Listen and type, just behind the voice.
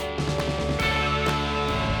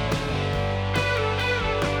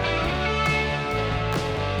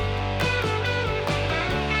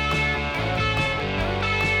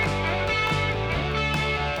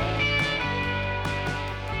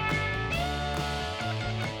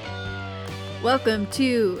Welcome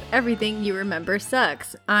to Everything You Remember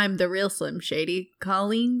Sucks. I'm the real Slim Shady,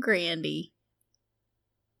 Colleen Grandy.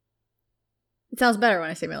 It sounds better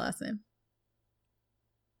when I say my last name.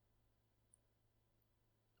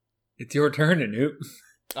 It's your turn, Anoop.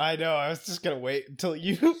 I know, I was just gonna wait until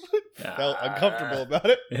you felt uncomfortable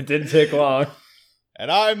about it. It didn't take long.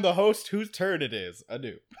 And I'm the host whose turn it is,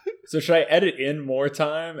 Anoop. So should I edit in more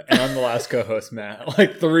time? And I'm the last co-host, Matt.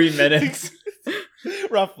 Like 3 minutes.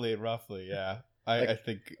 roughly, yeah. I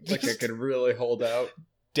think Like I could really hold out.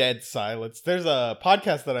 Dead silence. There's a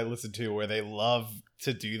podcast that I listen to where they love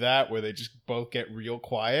to do that, where they just both get real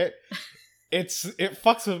quiet. It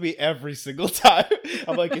fucks with me every single time.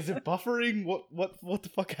 I'm like, is it buffering? What the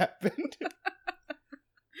fuck happened?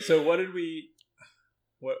 So what did we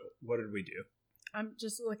do? I'm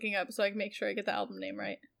just looking up so I can make sure I get the album name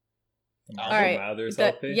right. All right. Mathers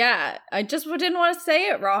LP? Yeah, I just didn't want to say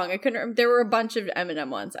it wrong. I couldn't. There were a bunch of Eminem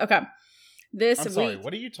ones. Okay, I'm sorry.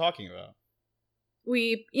 What are you talking about?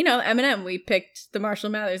 Eminem. We picked the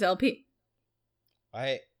Marshall Mathers LP.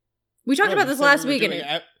 We talked about this last week.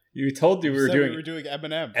 You told you we were doing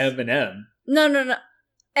Eminem. Eminem. No.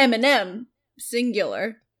 Eminem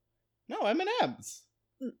singular. No, M&M's.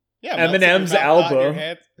 Yeah, Eminem's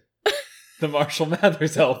album. The Marshall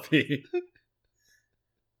Mathers LP.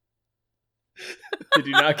 Did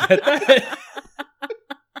you not get that?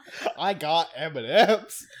 I got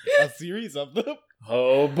M&M's. A series of them.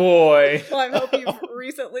 Oh boy. Well, I hope you've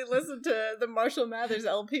recently listened to the Marshall Mathers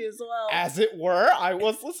LP as well. As it were, I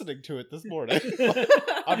was listening to it this morning.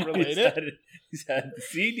 Unrelated. He's had the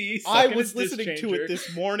CD. I was listening to it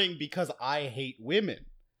this morning because I hate women.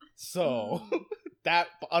 So, that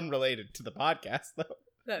unrelated to the podcast, though.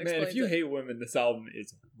 Man, if you hate women, this album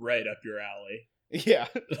is right up your alley. Yeah.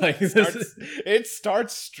 Like it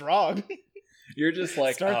starts strong. You're just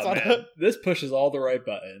like, this pushes all the right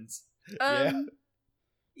buttons.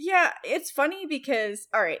 Yeah, it's funny because,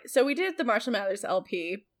 alright, so we did the Marshall Mathers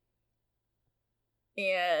LP,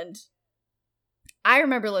 and I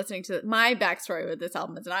remember listening to my backstory with this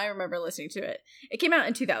album is, and I remember listening to it. It came out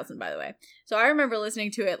in 2000, by the way. So I remember listening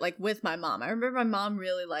to it, like, with my mom. I remember my mom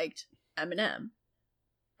really liked Eminem.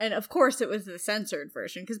 And of course it was the censored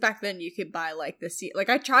version, because back then you could buy, like,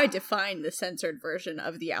 I tried to find the censored version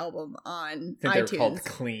of the album on I think iTunes. They're called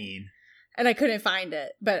Clean. And I couldn't find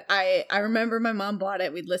it, but I remember my mom bought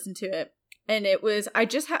it. We'd listen to it, and it was I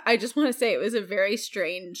just want to say it was a very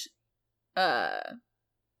strange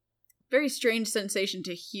sensation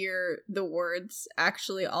to hear the words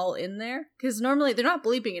actually all in there, because normally they're not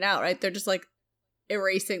bleeping it out, right? They're just like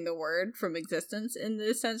erasing the word from existence in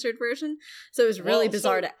the censored version. So it was really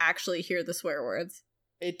bizarre to actually hear the swear words.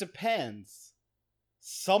 It depends.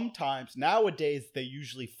 Sometimes nowadays they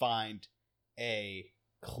usually find a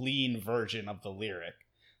clean version of the lyric.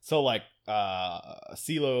 So like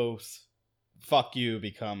CeeLo's fuck you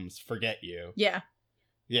becomes forget you.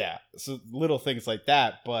 Yeah, so little things like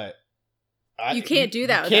that, but you can't do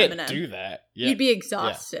that with Eminem. Eminem. Do that. Yeah. You'd be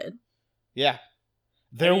exhausted. Yeah.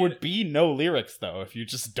 There would be no lyrics though if you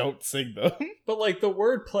just don't sing them. But like the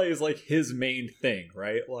wordplay is like his main thing,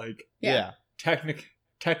 right? Like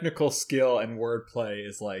technical skill and wordplay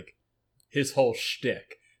is like his whole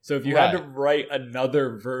shtick. So if you had to write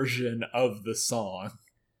another version of the song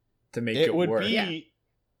to make it would work.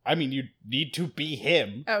 I mean, you need to be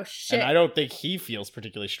him. Oh, shit. And I don't think he feels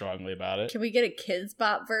particularly strongly about it. Can we get a Kids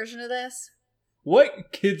Bop version of this? What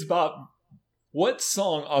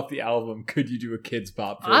song off the album could you do a Kids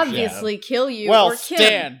Bop version Obviously, of? Kill You well, or Kim.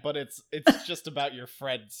 Stan, but it's just about your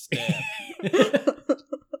friend Stan.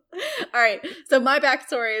 All right, so my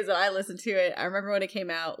backstory is that I listened to it. I remember when it came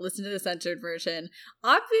out, listened to the censored version.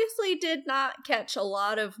 Obviously did not catch a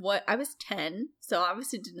lot of what... I was 10, so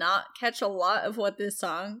obviously did not catch a lot of what this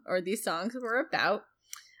song or these songs were about.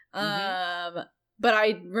 But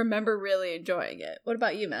I remember really enjoying it. What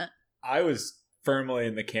about you, Matt? I was firmly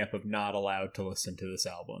in the camp of not allowed to listen to this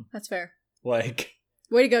album. That's fair. Like...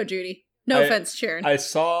 Way to go, Judy. No offense, Sharon. I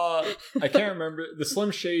can't remember, the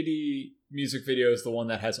Slim Shady music video is the one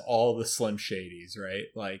that has all the Slim Shadys, right?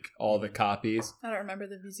 Like, all the copies. I don't remember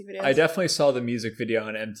the music video. I definitely saw the music video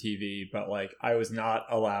on MTV, but, like, I was not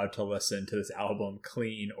allowed to listen to this album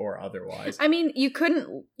clean or otherwise. I mean, you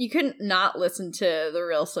couldn't not listen to the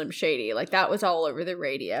real Slim Shady. Like, that was all over the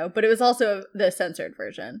radio. But it was also the censored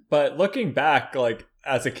version. But looking back, like,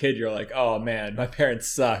 as a kid, you're like, oh, man, my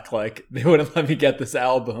parents suck. Like, they wouldn't let me get this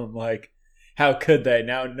album. Like, how could they?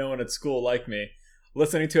 Now no one at school liked me.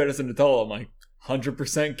 Listening to it as an adult, I'm like,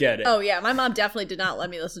 100% get it. Oh, yeah. My mom definitely did not let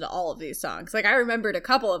me listen to all of these songs. Like, I remembered a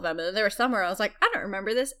couple of them, and then there was somewhere I was like, I don't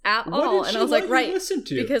remember this at all. And I was like, right,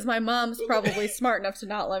 because my mom's probably smart enough to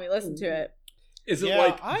not let me listen to it. Is it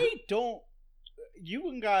like I don't?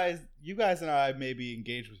 You guys and I maybe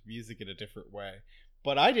engage with music in a different way,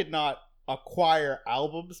 but I did not acquire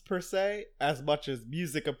albums per se as much as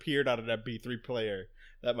music appeared on an MP3 player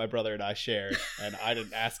that my brother and I shared, and I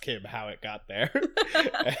didn't ask him how it got there.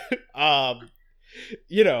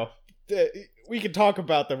 You know, we can talk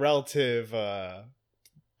about the relative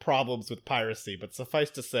problems with piracy, but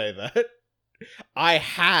suffice to say that I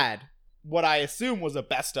had what I assume was a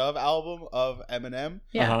best of album of Eminem.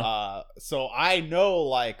 Yeah. So I know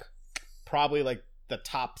like probably like the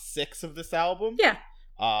top 6 of this album. Yeah.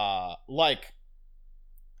 Like,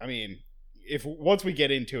 I mean, if once we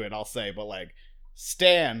get into it, I'll say, but like,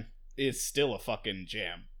 Stan is still a fucking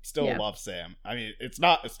jam. Still love Sam. I mean, it's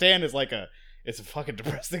not Stan is like it's a fucking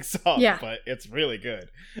depressing song, but it's really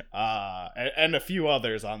good. And a few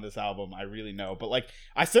others on this album I really know, but like,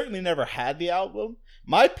 I certainly never had the album.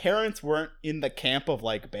 My parents weren't in the camp of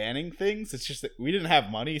like banning things. It's just that we didn't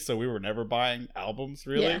have money, so we were never buying albums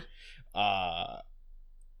really.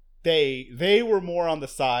 They were more on the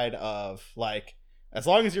side of like, as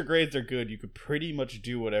long as your grades are good, you could pretty much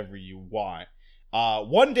do whatever you want.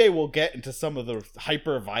 One day we'll get into some of the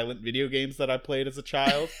hyper violent video games that I played as a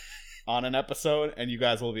child on an episode, and you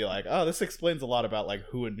guys will be like, oh, this explains a lot about like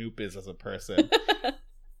who Anoop is as a person.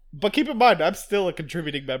 But keep in mind, I'm still a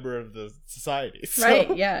contributing member of the society. So.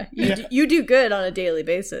 Right, yeah. You do good on a daily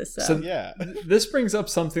basis. So yeah. This brings up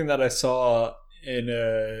something that I saw in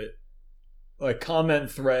a like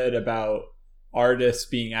comment thread about artists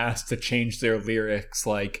being asked to change their lyrics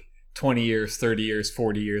like 20 years, 30 years,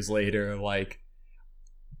 40 years later. Like,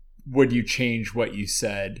 would you change what you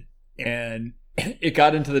said? And it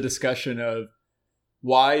got into the discussion of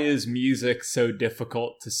why is music so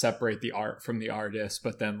difficult to separate the art from the artist,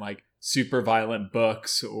 but then like super violent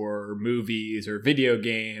books or movies or video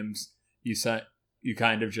games, you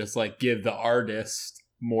kind of just like give the artist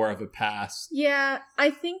more of a pass. Yeah, I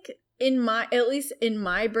think at least in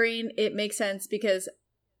my brain, it makes sense because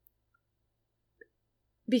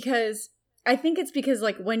I think it's because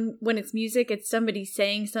like when it's music, it's somebody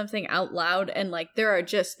saying something out loud, and like there are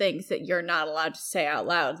just things that you're not allowed to say out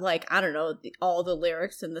loud. Like, I don't know, all the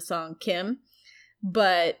lyrics in the song Kim,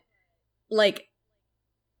 but like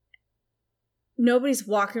nobody's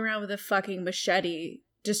walking around with a fucking machete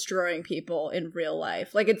destroying people in real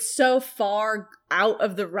life. Like, it's so far out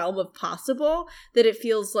of the realm of possible that it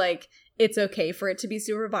feels like it's okay for it to be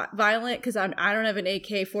super violent, because I don't have an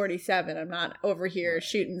AK-47. I'm not over here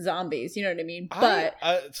shooting zombies. You know what I mean? But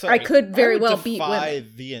I could very well beat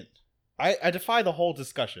women. I defy the whole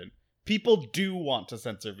discussion. People do want to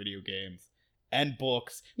censor video games and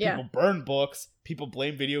books. People burn books. People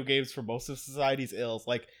blame video games for most of society's ills.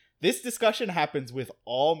 Like, this discussion happens with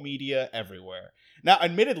all media everywhere. Now,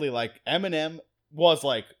 admittedly, like, Eminem was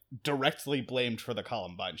like directly blamed for the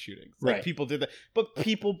Columbine shootings. Like, right. People did that, but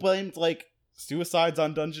people blamed like suicides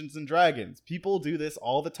on Dungeons and Dragons. People do this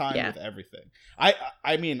all the time with everything.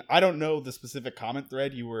 I mean, I don't know the specific comment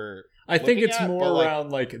thread you were. I think it's more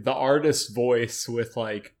around like the artist's voice with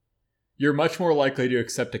like, you're much more likely to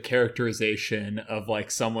accept a characterization of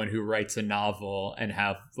like someone who writes a novel and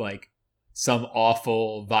have like some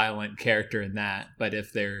awful violent character in that. But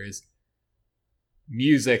if there's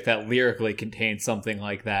music that lyrically contains something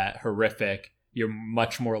like that horrific, you're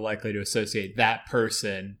much more likely to associate that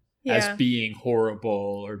person as being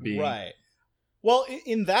horrible or being right. Well,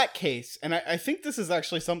 in that case, and I think this is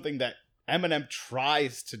actually something that Eminem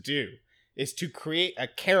tries to do, is to create a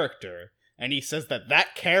character, and he says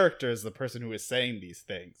that character is the person who is saying these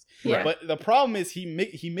things. Yeah. But the problem is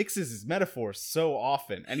he mixes his metaphors so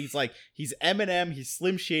often, and he's like, he's Eminem, he's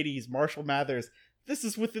Slim Shady, he's Marshall Mathers. This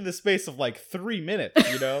is within the space of like 3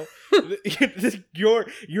 minutes, you know?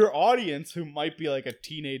 your audience, who might be like a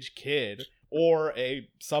teenage kid or a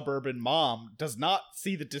suburban mom, does not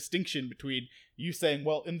see the distinction between you saying,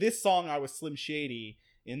 well, in this song I was Slim Shady,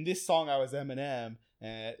 in this song I was Eminem,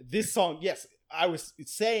 this song, yes, I was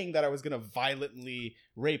saying that I was going to violently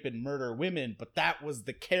rape and murder women, but that was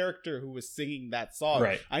the character who was singing that song.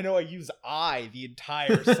 Right. I know I use the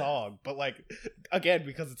entire song, but like, again,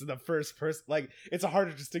 because it's in the first person, like, it's a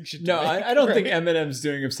harder distinction to make. I don't think Eminem's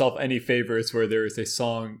doing himself any favors where there is a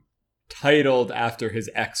song titled after his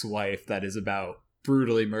ex-wife that is about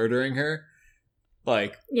brutally murdering her.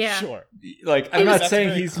 Like, sure. Like, I'm not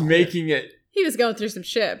saying he's making it. He was going through some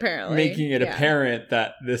shit, apparently. Making it apparent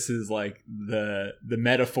that this is like the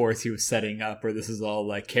metaphors he was setting up, or this is all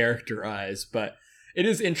like characterized. But it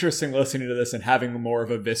is interesting listening to this and having more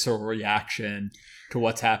of a visceral reaction to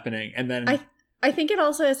what's happening. And then I think it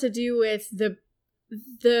also has to do with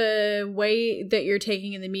the way that you're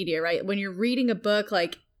taking in the media, right? When you're reading a book,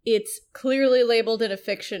 like, it's clearly labeled in a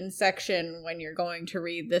fiction section when you're going to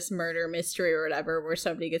read this murder mystery or whatever, where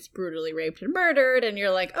somebody gets brutally raped and murdered, and you're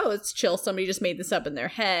like, oh, it's chill, somebody just made this up in their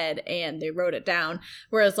head and they wrote it down.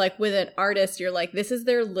 Whereas like with an artist, you're like, this is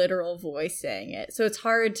their literal voice saying it. So it's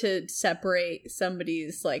hard to separate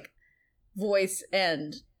somebody's like voice,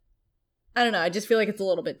 and I don't know, I just feel like it's a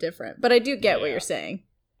little bit different. But I do get what you're saying.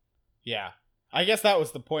 Yeah. I guess that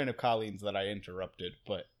was the point of Colleen's that I interrupted,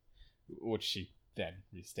 but which she then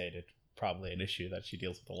restated, probably an issue that she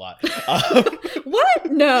deals with a lot.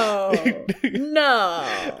 What? No.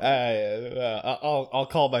 I'll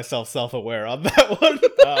call myself self-aware on that one.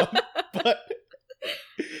 But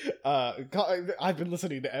I've been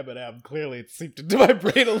listening to Eminem. Clearly, it seeped into my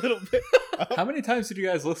brain a little bit. How many times did you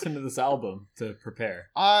guys listen to this album to prepare?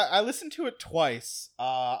 I listened to it twice.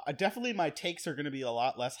 Definitely my takes are going to be a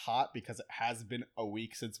lot less hot because it has been a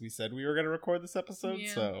week since we said we were going to record this episode.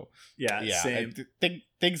 Yeah. So same.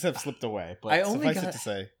 Things have slipped away. But I only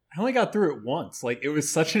got through it once. Like, it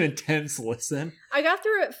was such an intense listen. I got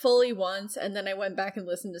through it fully once, and then I went back and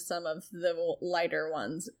listened to some of the lighter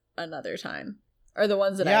ones another time, or the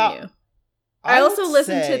ones that I knew. I also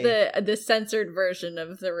listened to the censored version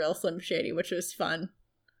of The Real Slim Shady, which was fun.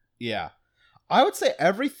 Yeah. I would say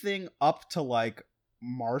everything up to, like,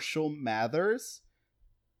 Marshall Mathers.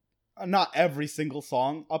 Not every single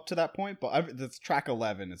song up to that point, but that's track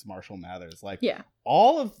 11 is Marshall Mathers. Like,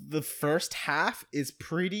 all of the first half is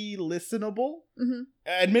pretty listenable. Mm-hmm.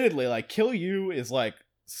 Admittedly, like, Kill You is, like,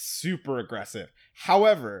 super aggressive.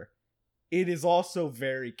 However, it is also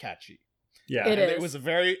very catchy. Yeah, it was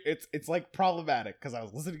it's like problematic because I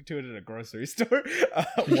was listening to it in a grocery store.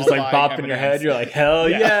 Just like bopping your head. You're like, hell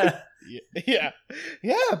yeah. Yeah,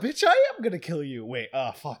 bitch, I am gonna kill you. Wait,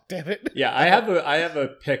 oh fuck, damn it. Yeah, I have a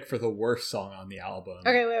pick for the worst song on the album.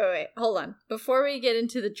 Okay, wait, hold on. Before we get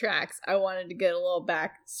into the tracks, I wanted to get a little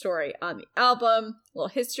backstory on the album, a little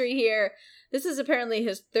history here. This is apparently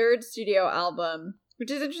his third studio album, which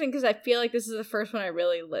is interesting because I feel like this is the first one I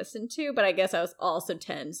really listened to, but I guess I was also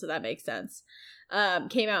 10, so that makes sense.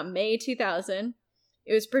 Came out May 2000.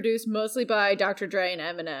 It was produced mostly by Dr. Dre and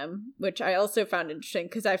Eminem, which I also found interesting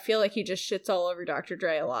because I feel like he just shits all over Dr.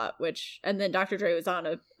 Dre a lot, and then Dr. Dre was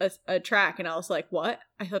on a track, and I was like, what?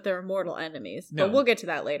 I thought they were mortal enemies. No. But we'll get to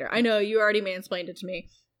that later. I know, you already mansplained it to me.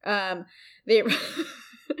 They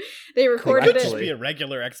recorded it. It should be a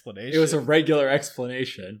regular explanation. It was a regular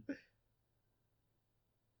explanation.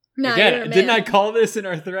 No, again, didn't I call this in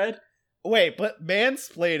our thread? Wait, but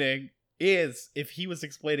mansplaining is if he was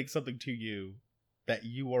explaining something to you that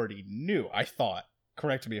you already knew, I thought.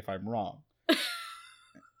 Correct me if I'm wrong.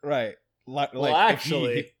 Right. Well,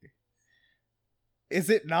 actually... Is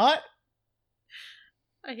it not?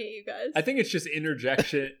 I hate you guys. I think it's just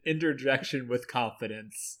interjection with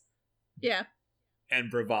confidence. Yeah. And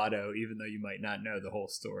bravado, even though you might not know the whole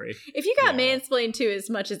story. If you got mansplained to as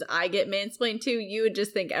much as I get mansplained to, you would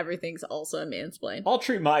just think everything's also a mansplain. I'll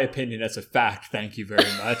treat my opinion as a fact, thank you very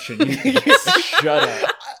much, and you can shut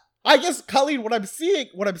up. I guess, Colleen, what I'm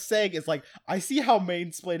saying is, like, I see how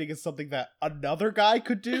mansplaining is something that another guy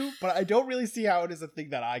could do, but I don't really see how it is a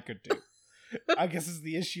thing that I could do. I guess is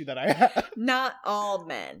the issue that I have. Not all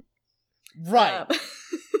men. Right.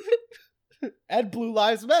 And Blue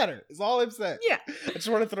Lives Matter is all I'm saying. Yeah. I just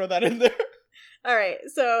want to throw that in there. All right.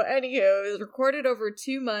 So, anywho, it was recorded over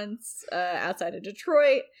 2 months outside of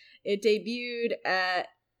Detroit. It debuted at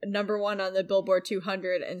 #1 on the Billboard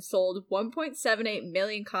 200 and sold 1.78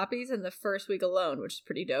 million copies in the first week alone, which is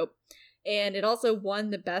pretty dope. And it also won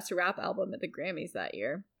the Best Rap Album at the Grammys that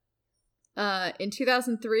year. In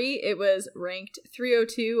 2003, it was ranked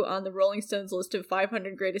 302 on the Rolling Stones list of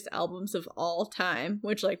 500 greatest albums of all time,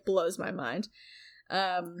 which, like, blows my mind.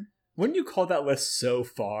 Wouldn't you call that list so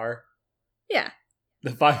far? Yeah.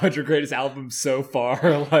 The 500 greatest albums so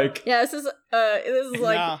far, like... Yeah, this is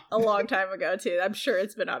like a long time ago, too. I'm sure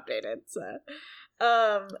it's been updated, so...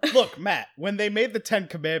 Look, Matt, when they made the 10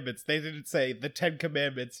 Commandments, they didn't say the 10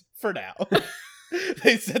 Commandments for now.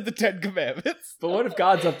 They said the 10 Commandments. But what if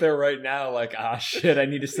God's up there right now, like, shit, I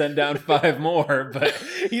need to send down 5 more, but...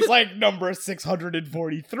 He's like, number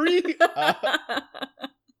 643.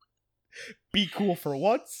 Be cool for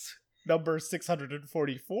once. Number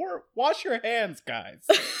 644. Wash your hands, guys.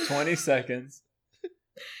 20 seconds.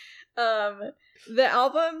 The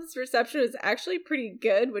album's reception was actually pretty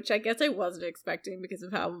good, which I guess I wasn't expecting because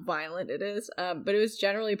of how violent it is. But it was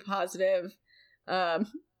generally positive.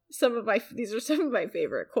 These are some of my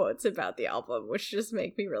favorite quotes about the album, which just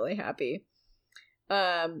make me really happy.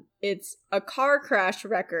 It's a car crash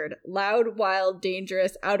record. Loud, wild,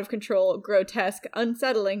 dangerous, out of control, grotesque,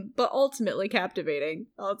 unsettling, but ultimately captivating.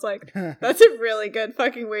 Oh, it's like, that's a really good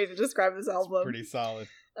fucking way to describe this album. Pretty solid.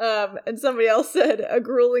 And somebody else said, a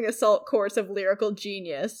grueling assault course of lyrical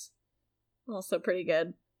genius. Also pretty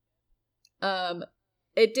good.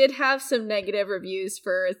 It did have some negative reviews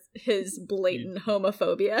for his blatant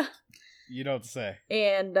homophobia. You don't say.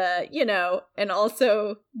 And, and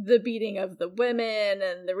also the beating of the women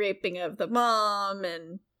and the raping of the mom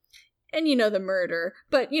and the murder.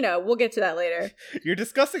 But, we'll get to that later. You're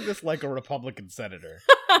discussing this like a Republican senator.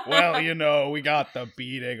 Well, we got the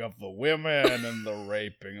beating of the women and the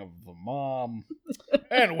raping of the mom.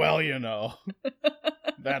 And,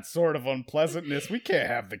 that sort of unpleasantness. We can't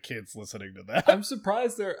have the kids listening to that. I'm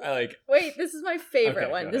surprised they're like... Wait, this is my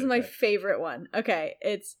favorite one. This is my favorite one. Okay,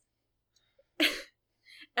 it's...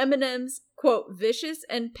 Eminem's, quote, vicious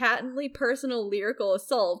and patently personal lyrical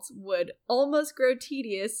assaults would almost grow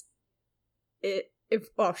tedious I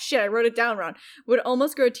wrote it down wrong. Would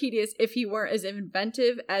almost grow tedious if he weren't as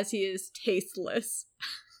inventive as he is tasteless.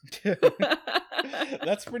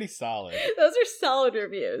 That's pretty solid. Those are solid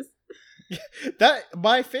reviews.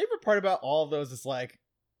 My favorite part about all of those is like,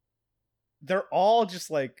 they're all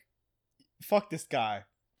just like, fuck this guy,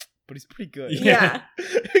 but he's pretty good. Yeah.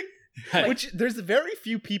 Which, there's very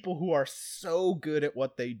few people who are so good at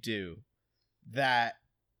what they do that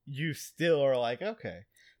you still are like, okay.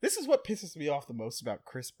 This is what pisses me off the most about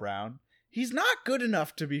Chris Brown. He's not good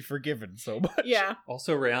enough to be forgiven so much. Yeah.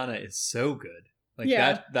 Also, Rihanna is so good. Like,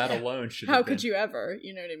 that alone should How could you ever?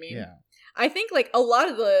 You know what I mean? Yeah. I think, like, a lot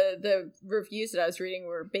of the reviews that I was reading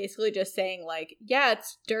were basically just saying, like, yeah,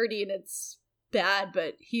 it's dirty and it's bad,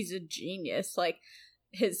 but he's a genius. Like,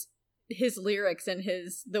 his lyrics and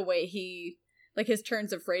the way he, like, his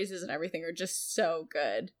turns of phrases and everything are just so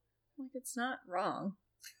good. Like, it's not wrong.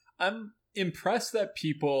 I'm impressed that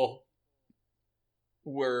people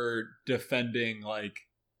were defending, like,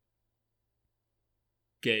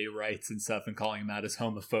 gay rights and stuff and calling him out as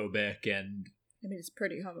homophobic. And I mean, it's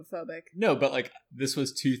pretty homophobic. No, but, like, this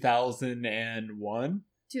was 2001?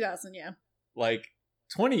 2000, yeah. Like,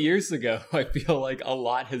 20 years ago, I feel like a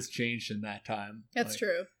lot has changed in that time. That's like,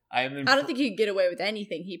 true. I don't think he could get away with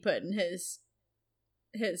anything he put in his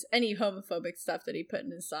any homophobic stuff that he put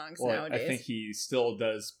in his songs nowadays. I think he still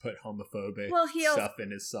does put homophobic stuff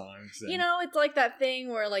in his songs. And... it's like that thing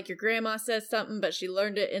where, like, your grandma says something, but she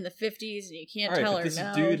learned it in the 50s and you can't tell her this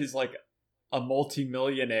no. dude is like a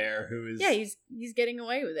multi-millionaire who is... Yeah, he's getting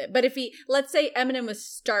away with it. But if let's say Eminem was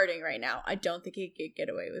starting right now, I don't think he could get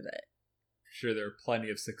away with it. Sure, there are plenty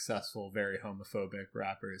of successful, very homophobic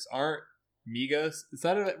rappers. Aren't Migos? Is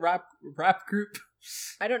that a rap group?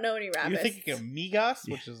 I don't know any rappers. You're thinking of Migos,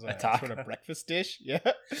 which is a sort of breakfast dish. Yeah.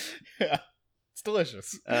 Yeah. It's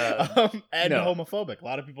delicious. And homophobic. A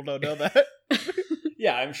lot of people don't know that.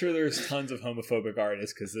 Yeah, I'm sure there's tons of homophobic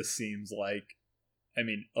artists because this seems like, I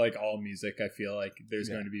mean, like all music, I feel like there's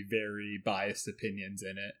going to be very biased opinions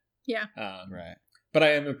in it. Yeah. Right. But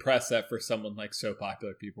I am impressed that for someone like So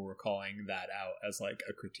Popular, people were calling that out as like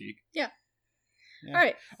a critique. Yeah. Yeah. All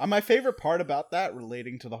right. My favorite part about that,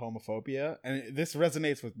 relating to the homophobia, and this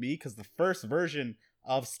resonates with me because the first version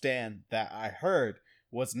of Stan that I heard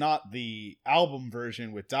was not the album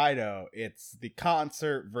version with Dido, it's the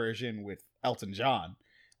concert version with Elton John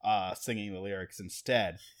singing the lyrics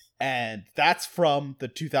instead. And that's from the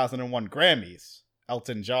 2001 Grammys.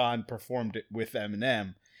 Elton John performed it with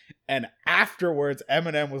Eminem. And afterwards,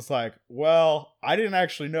 Eminem was like, well, I didn't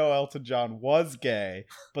actually know Elton John was gay,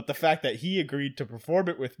 but the fact that he agreed to perform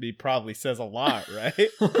it with me probably says a lot, right?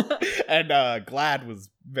 And Glad was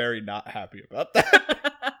very not happy about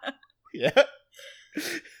that. Yeah.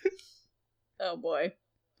 Oh, boy.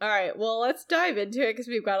 All right, well, let's dive into it because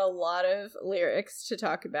we've got a lot of lyrics to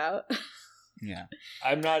talk about. Yeah.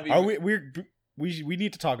 I'm not even... We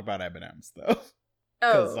need to talk about M&M's, though.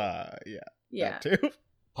 Oh. Yeah. That too.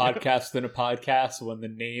 Podcast in a podcast, when the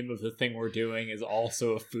name of the thing we're doing is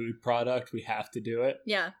also a food product, we have to do it.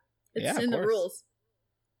 Yeah. It's in the rules.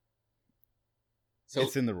 So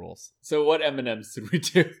it's in the rules. So what M&Ms did we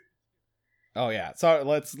do? Oh yeah. So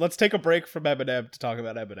let's take a break from Eminem to talk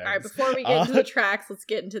about M&Ms. All right, before we get into the tracks, let's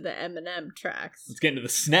get into the M&M tracks. Let's get into the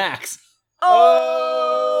snacks.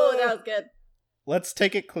 Oh, that was good. Let's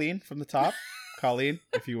take it clean from the top. Colleen,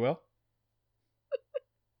 if you will.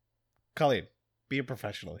 Colleen, be a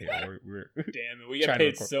professional here. We're Damn it, we get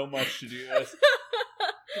paid so much to do this.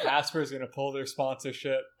 Casper's gonna pull their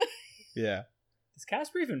sponsorship. Yeah. Does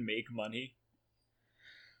Casper even make money?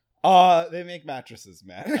 They make mattresses,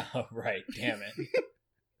 man. Oh, right. Damn it.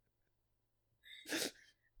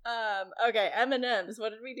 Okay, M&M's. What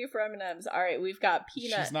did we do for M&M's? All right, we've got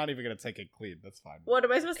peanut. She's not even gonna take it clean. That's fine. What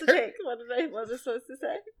am I supposed to take? What was I supposed to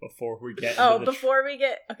say? Before we get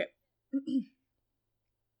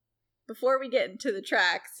Before we get into the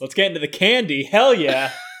tracks. Let's get into the candy. Hell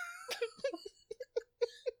yeah.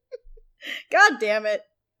 God damn it.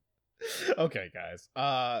 Okay, guys.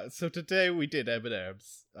 So today we did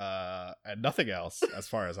M&M's, and nothing else, as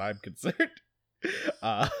far as I'm concerned.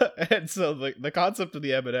 And so the concept of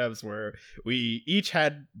the M&M's were we each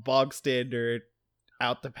had bog standard,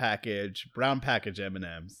 out the package, brown package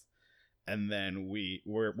M&M's, and then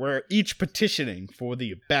we're each petitioning for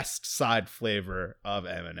the best side flavor of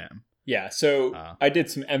M&M. Yeah. So I did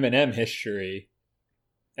some M&M history.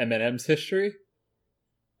 M&M's history.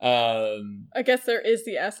 I guess there is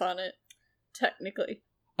the S on it, technically.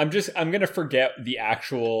 I'm gonna forget the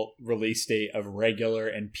actual release date of regular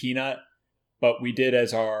and peanut, but we did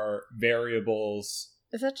as our variables.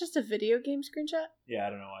 Is that just a video game screenshot? Yeah, I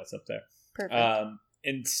don't know why it's up there. Perfect.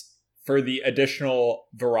 And for the additional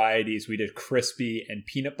varieties, we did crispy and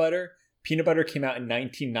peanut butter. Peanut butter came out in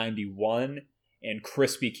 1991, and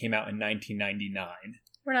crispy came out in 1999.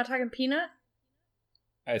 We're not talking peanut?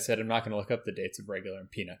 I said I'm not going to look up the dates of regular and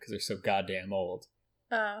peanut because they're so goddamn old.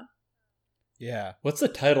 Yeah. What's the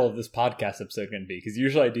title of this podcast episode going to be? Because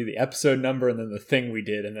usually I do the episode number and then the thing we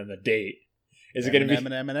did and then the date. Is it going to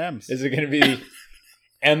be M&M's? Is it going to be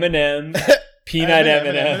M&M peanut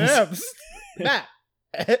M&M's? Matt,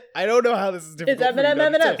 I don't know how this is difficult. It's M&M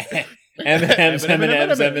M&M's. M&M's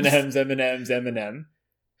M&M's M&M's M&M.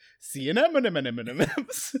 See an M&M and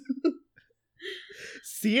M&M's.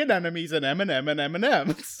 See anemones and M&M and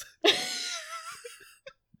M&M's.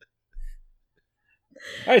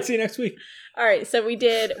 All right, see you next week. All right, so we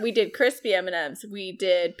did crispy M&M's, we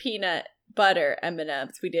did peanut butter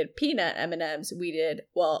M&M's, we did peanut M&M's, we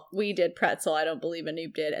did pretzel. I don't believe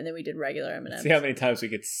Anoop did, and then we did regular M&M's. See how many times we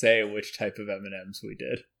could say which type of M&M's we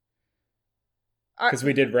did. Because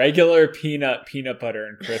we did regular, peanut butter,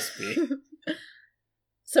 and crispy.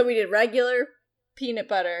 So we did regular, peanut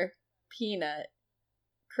butter, peanut,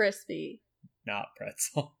 crispy. Not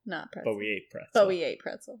pretzel. But we ate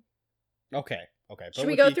pretzel. Okay. But Should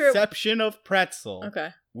we with go the through exception of pretzel, okay,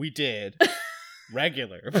 we did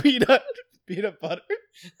regular peanut butter.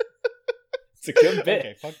 It's a good bit.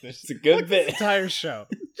 Okay, fuck this. It's a good bit. This entire show.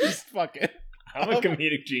 Just fuck it. I'm a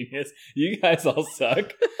comedic genius. You guys all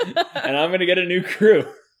suck. And I'm going to get a new crew.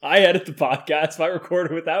 I edit the podcast. If I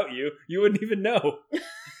recorded without you, you wouldn't even know.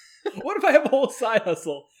 What if I have a whole side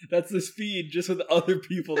hustle that's this feed just with other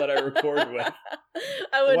people that I record with?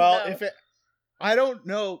 I wouldn't know. I don't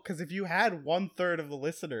know, because if you had 1/3 of the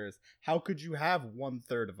listeners, how could you have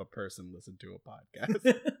 1/3 of a person listen to a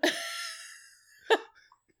podcast?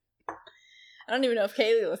 I don't even know if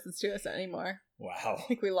Kaylee listens to us anymore. Wow. I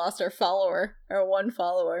think we lost our one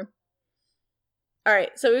follower. All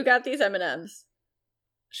right, so we've got these M&Ms.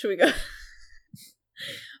 Should we go?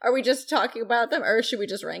 Are we just talking about them, or should we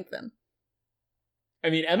just rank them? I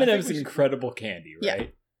mean, M&M's an incredible candy, right? Yeah.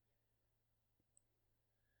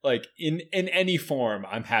 Like, in any form,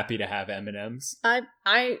 I'm happy to have M&M's.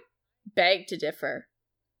 I beg to differ.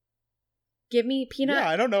 Give me peanut. Yeah,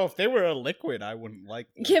 I don't know if they were a liquid, I wouldn't like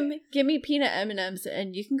them. Give me peanut M&Ms,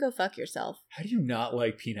 and you can go fuck yourself. How do you not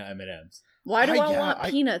like peanut M&Ms? Why do I want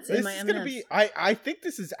peanuts in my M&Ms? I think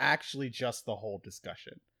this is actually just the whole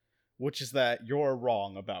discussion, which is that you're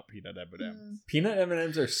wrong about peanut M&Ms. Peanut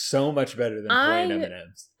M&Ms are so much better than plain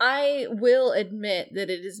M&Ms. I will admit that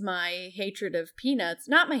it is my hatred of peanuts.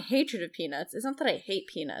 Not my hatred of peanuts. It's not that I hate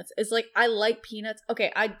peanuts. It's like, I like peanuts.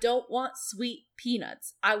 Okay, I don't want sweet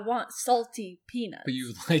peanuts. I want salty peanuts. But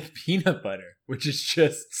you like peanut butter, which is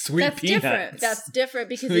just sweet peanuts. That's different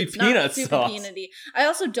because sweet it's not super sauce. peanutty. I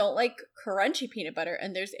also don't like crunchy peanut butter,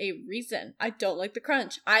 and there's a reason I don't like the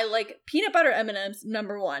crunch. I like peanut butter M&Ms,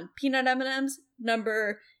 number 1. Peanut M&Ms,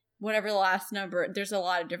 number whatever the last number. There's a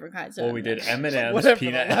lot of different kinds of M&Ms. We did M&Ms,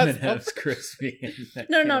 peanut M&Ms, crispy.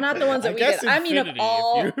 No, not the ones that we did. I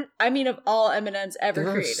mean of all M&Ms ever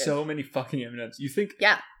created. There are so many fucking M&Ms. You think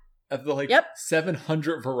of the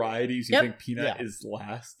 700 varieties, you think peanut is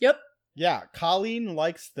last? Yep. Yeah, Colleen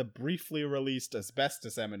likes the briefly released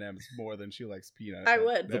asbestos M&Ms more than she likes peanut. I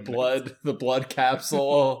would. The blood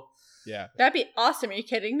capsule. Yeah. That'd be awesome. Are you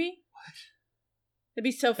kidding me? What? That'd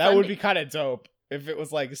be so fun. That would be kind of dope if it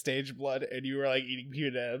was like stage blood and you were like eating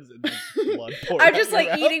peanut M&Ms and blood pouring I'm just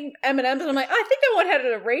like eating M&Ms and I'm like, I think that one had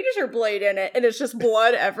a razor blade in it, and it's just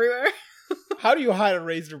blood everywhere. How do you hide a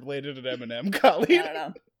razor blade in an M&M, Colleen? I don't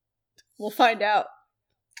know. We'll find out.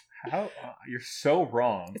 How you're so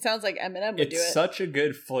wrong. It sounds like M&M would do it. It's such a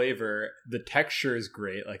good flavor. The texture is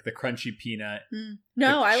great, like the crunchy peanut.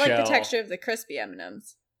 No, I like the texture of the crispy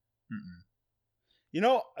M&Ms. You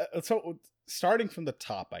know, so starting from the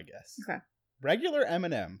top, I guess. Okay. Regular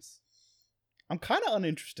M&Ms, I'm kind of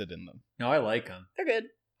uninterested in them. No, I like them. They're good.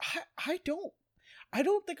 I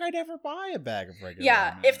don't think I'd ever buy a bag of regular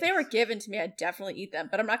M&Ms. If they were M&Ms. given to me, I'd definitely eat them.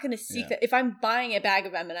 But I'm not going to seek that. If I'm buying a bag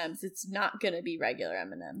of M&Ms, it's not going to be regular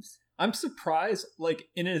M&Ms. I'm surprised, like,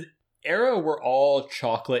 in an era where all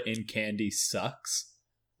chocolate in candy sucks,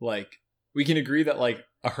 like, we can agree that, like,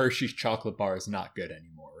 a Hershey's chocolate bar is not good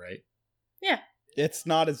anymore, right? Yeah. It's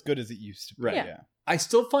not as good as it used to be. Right. Yeah. I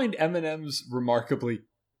still find M&Ms remarkably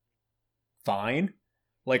fine.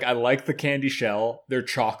 Like, I like the candy shell. They're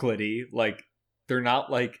chocolatey. Like, they're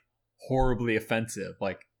not, like, horribly offensive.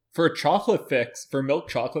 Like, for a chocolate fix, for milk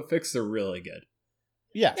chocolate fix, they're really good.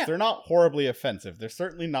 Yes, they're not horribly offensive. They're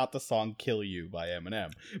certainly not the song Kill You by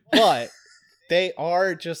Eminem. But they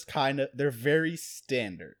are just kind of, they're very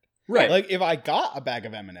standard. Right. Like, if I got a bag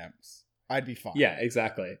of M&Ms, I'd be fine. Yeah,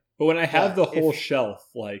 exactly. But when I have the whole shelf,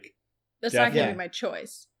 like... That's not going to be my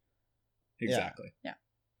choice. Exactly. Yeah.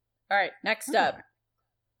 All right, next up.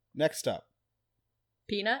 Next up.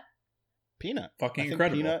 Peanut. Fucking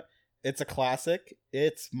incredible. Peanut, it's a classic.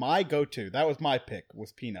 It's my go-to. That was my pick,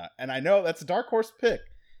 was Peanut. And I know that's a dark horse pick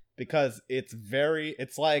because it's the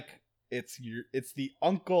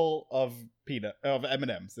uncle of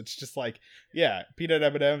M&Ms. It's just like, yeah, peanut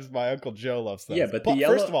M&Ms, my Uncle Joe loves them. Yeah, but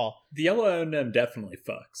first of all, the yellow M&M definitely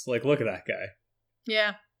fucks. Like, look at that guy.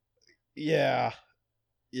 Yeah.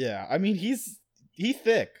 Yeah. I mean, he's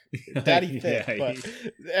thick. Daddy thick. But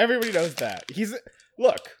everybody knows that.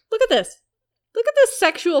 Look at this. Look at this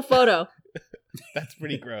sexual photo. That's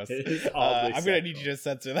pretty gross. I'm going to need you to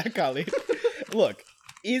censor that, Colleen. Look,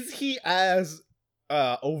 is he as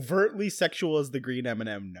overtly sexual as the green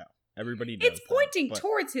M&M? No. Everybody knows it's pointing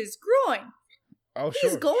towards his groin. Oh,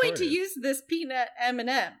 He's going to use this peanut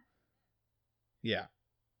M&M. Yeah.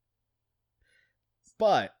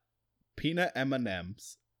 But peanut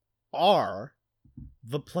M&Ms are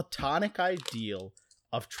the platonic ideal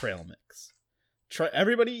of trail mix.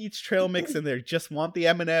 Everybody eats trail mix and they just want the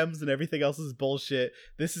M&Ms and everything else is bullshit.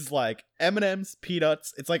 This is like M&Ms,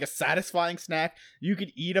 peanuts. It's like a satisfying snack. You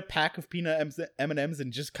could eat a pack of peanut M&Ms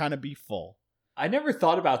and just kind of be full. I never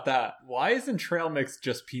thought about that. Why isn't trail mix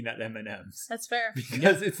just peanut M&Ms? That's fair.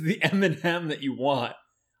 Because it's the M&M that you want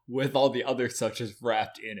with all the other stuff just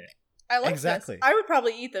wrapped in it. I like this. I would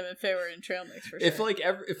probably eat them if they were in trail mix for sure.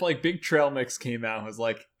 If Big Trail Mix came out and was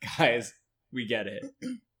like, guys, we get it.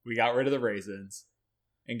 We got rid of the raisins.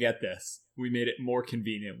 And get this. We made it more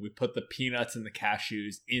convenient. We put the peanuts and the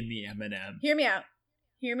cashews in the M&M. Hear me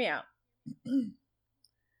out.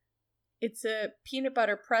 It's a peanut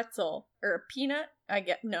butter pretzel. Or a peanut?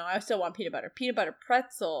 I still want peanut butter. Peanut butter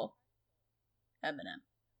pretzel M&M.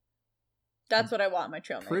 That's what I want in my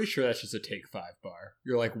trail mix. Pretty sure that's just a Take 5 bar.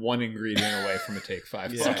 You're like one ingredient away from a Take 5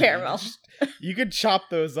 bar. Some caramel. You could chop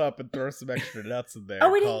those up and throw some extra nuts in there.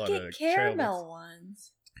 Oh, we didn't get caramel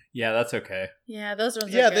ones. Yeah, that's okay. Yeah, those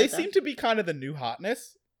ones are good, they seem to be kind of the new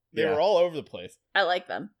hotness. They were all over the place. I like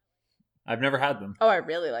them. I've never had them. Oh, I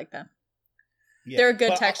really like them. Yeah. They're a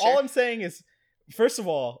good texture. All I'm saying is, first of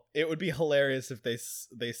all, it would be hilarious if they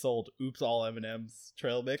sold Oops All M&M's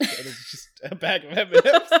trail mix and it's just a bag of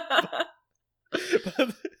M&M's.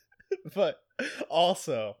 but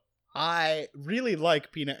also, I really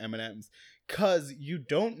like peanut M&M's because you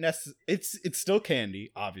don't it's still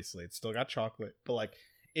candy, obviously. It's still got chocolate, but like,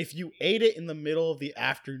 if you ate it in the middle of the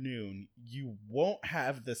afternoon, you won't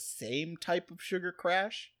have the same type of sugar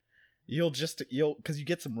crash. Because you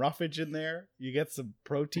get some roughage in there, you get some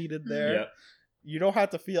protein in there. Yep. You don't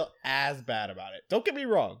have to feel as bad about it. Don't get me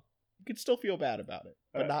wrong. You can still feel bad about it,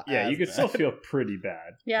 but not as you can bad. still feel pretty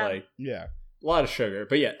bad. Yeah. A lot of sugar.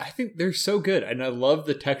 But yeah, I think they're so good. And I love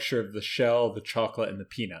the texture of the shell, the chocolate, and the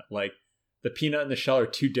peanut. Like, the peanut and the shell are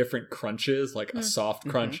two different crunches, like a soft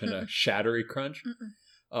crunch and a shattery crunch.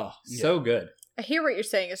 Oh, so good. I hear what you're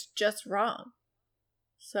saying. It's just wrong.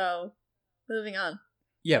 So, moving on.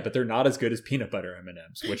 Yeah, but they're not as good as peanut butter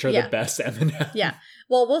M&Ms, which are the best M&Ms. Yeah.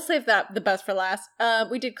 Well, we'll save the best for last.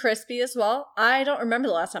 We did crispy as well. I don't remember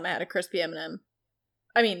the last time I had a crispy M&M.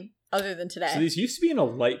 I mean, other than today. So these used to be in a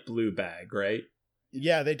light blue bag, right?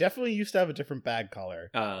 Yeah, they definitely used to have a different bag color.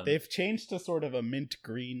 They've changed to sort of a mint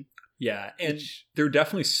green. Yeah, and they're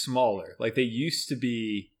definitely smaller. Like, they used to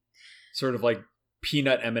be sort of like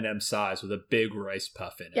peanut M&M size with a big rice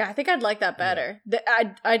puff in it. Yeah, I think I'd like that better.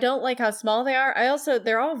 Yeah. I don't like how small they are.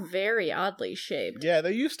 They're all very oddly shaped. Yeah,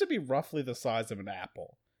 they used to be roughly the size of an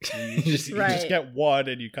apple. You just get one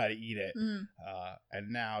and you kind of eat it. And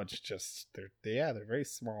now it's just they're very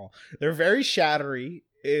small. They're very shattery.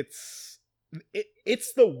 It's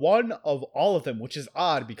the one of all of them, which is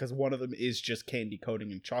odd because one of them is just candy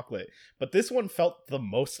coating and chocolate. But this one felt the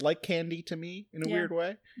most like candy to me in a weird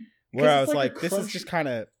way. Where I was like this is just kind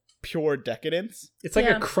of pure decadence. It's like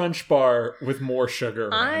a Crunch bar with more sugar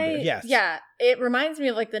around it. Yes. Yeah. It reminds me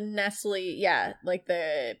of like the Nestle, like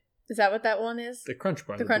the... Is that what that one is? The Crunch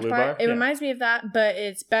Bar. The Crunch Bar? It reminds me of that, but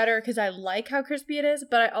it's better because I like how crispy it is.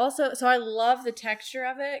 But I also... So I love the texture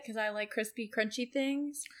of it because I like crispy, crunchy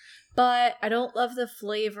things. But I don't love the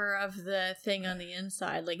flavor of the thing on the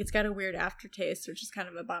inside. Like, it's got a weird aftertaste, which is kind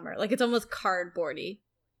of a bummer. Like, it's almost cardboardy.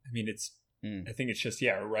 I mean, I think it's just,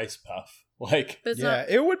 a rice puff. Like... Yeah,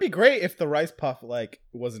 it would be great if the rice puff, like,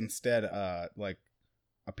 was instead, like,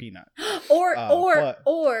 a peanut. or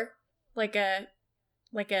like a...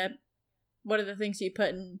 what are the things you put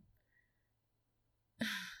in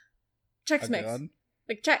Chex Mix?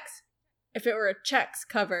 Like Chex. If it were a Chex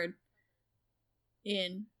covered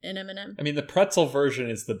in an M&M. I mean, the pretzel version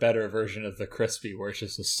is the better version of the crispy, where it's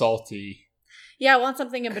just a salty. Yeah, I want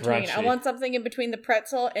something in between. Crunchy. I want something in between the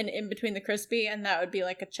pretzel and in between the crispy, and that would be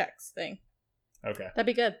like a Chex thing. Okay. That'd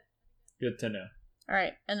be good. Good to know. All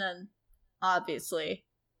right, and then obviously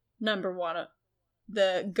number one,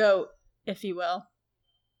 the GOAT, if you will.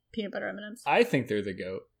 Peanut butter M&Ms. I think they're the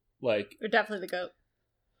GOAT. Like, they're definitely the GOAT.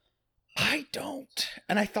 I don't.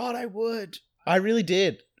 And I thought I would. I really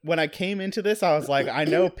did. When I came into this, I was like, I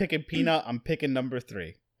know picking peanut, I'm picking number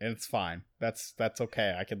 3. And it's fine. That's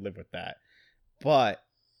okay. I can live with that. But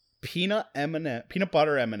peanut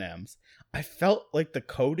butter M&Ms, I felt like the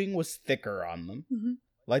coating was thicker on them. Mm-hmm.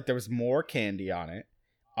 Like there was more candy on it,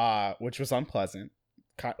 which was unpleasant.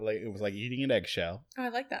 It was like eating an eggshell. Oh, I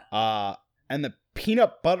like that. And the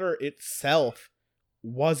peanut butter itself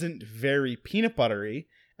wasn't very peanut buttery,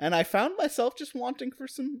 and I found myself just wanting for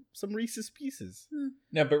some Reese's Pieces.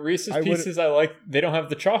 No, but Reese's Pieces, I like. They don't have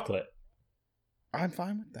the chocolate. I'm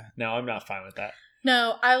fine with that. No, I'm not fine with that.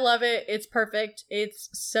 No, I love it. It's perfect. It's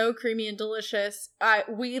so creamy and delicious.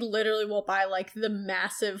 We literally will buy like the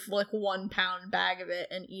massive 1 pound bag of it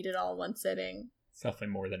and eat it all in one sitting. It's definitely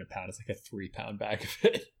more than a pound. It's like a 3 pound bag of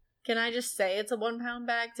it. Can I just say it's a 1 pound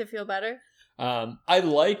bag to feel better? I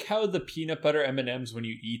like how the peanut butter M&Ms, when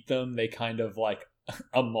you eat them, they kind of like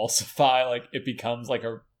emulsify. Like it becomes like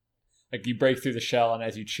you break through the shell, and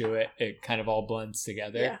as you chew it, it kind of all blends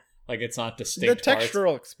together. Yeah. Like it's not distinct. The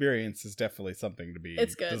textural experience is definitely something to be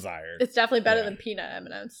desired. It's definitely better than peanut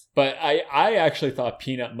M&Ms. But I actually thought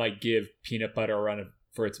peanut might give peanut butter a run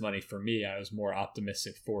for its money. For me, I was more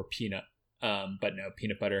optimistic for peanut. But no,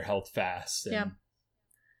 peanut butter held fast. Yeah.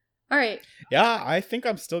 All right. Yeah, I think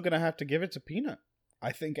I'm still going to have to give it to peanut.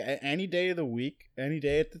 I think any day of the week, any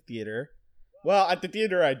day at the theater. Well, at the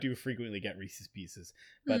theater, I do frequently get Reese's Pieces.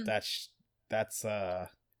 But that's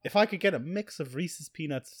if I could get a mix of Reese's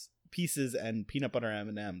Pieces and peanut butter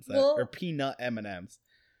M&Ms, or peanut M&Ms,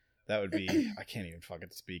 that would be, I can't even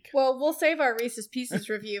fucking speak. Well, we'll save our Reese's Pieces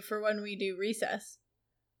review for when we do Recess.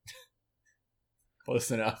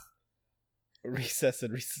 Close enough. Recess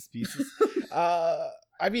and Reese's Pieces.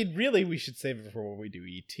 I mean, really, we should save it for when we do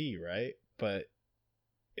E.T., right? But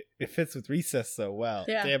it fits with Recess so well.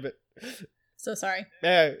 Yeah. Damn it. So sorry.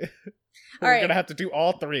 Yeah. We're right. going to have to do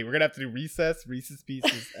all 3. We're going to have to do Recess, Reese's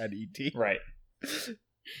Pieces, and E.T. Right.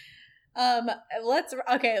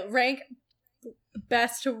 Rank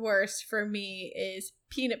best to worst for me is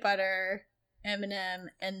peanut butter, M&M,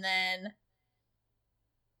 and then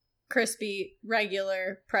crispy,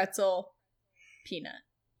 regular, pretzel, peanut.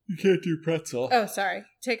 You can't do pretzel. Oh, sorry.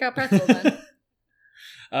 Take out pretzel then.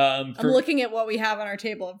 I'm For... looking at what we have on our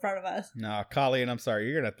table in front of us. No, Colleen, I'm sorry.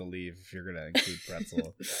 You're going to have to leave if you're going to include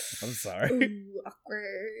pretzel. I'm sorry. Ooh,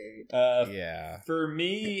 awkward. Yeah. For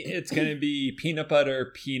me, it's going to be peanut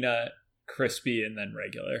butter, peanut, crispy, and then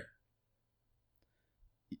regular.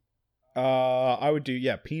 I would do,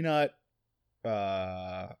 peanut,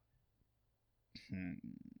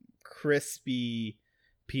 crispy,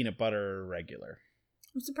 peanut butter, regular.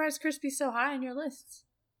 I'm surprised crispy's so high on your lists.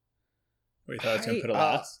 Wait, I thought I was going to put a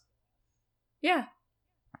last? Yeah.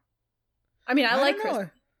 I mean, I like crispy.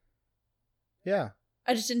 Yeah.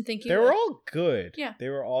 I just didn't think you They were all good. Yeah. They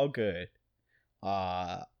were all good.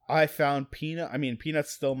 I found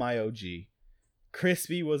peanut's still my OG.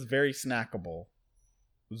 Crispy was very snackable.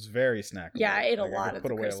 It was very snackable. Yeah, I ate a lot of the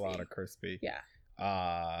crispy. Put away a lot of crispy. Yeah.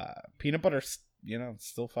 Peanut butter, it's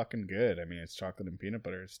still fucking good. I mean, it's chocolate and peanut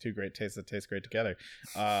butter. It's two great tastes that taste great together.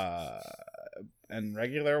 And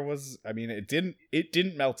regular was, it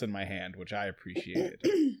didn't melt in my hand, which I appreciated.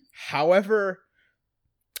 However,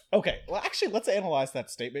 Okay, well, actually, let's analyze that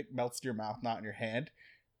statement. Melts in your mouth, not in your hand.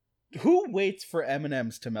 Who waits for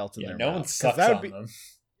M&Ms to melt in their mouth? No one sucks on them.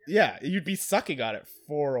 Yeah, you'd be sucking on it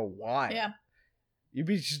for a while. Yeah. You'd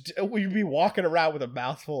be walking around with a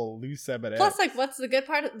mouthful of loose M&Ms. Plus, like, what's the good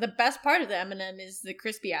part? The best part of the M&M is the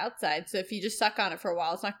crispy outside. So if you just suck on it for a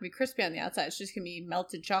while, it's not gonna be crispy on the outside. It's just gonna be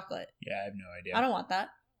melted chocolate. Yeah, I have no idea. I don't want that.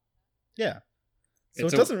 Yeah. So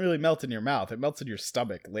it doesn't really melt in your mouth. It melts in your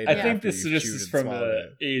stomach later. I think this is from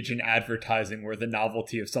the age in advertising where the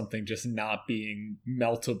novelty of something just not being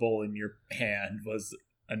meltable in your hand was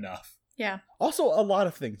enough. Yeah. Also, a lot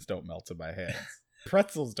of things don't melt in my hands.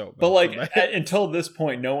 Pretzels don't melt. But like until this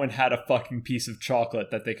point, no one had a fucking piece of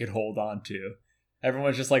chocolate that they could hold on to.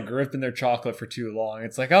 Everyone's just like gripping their chocolate for too long.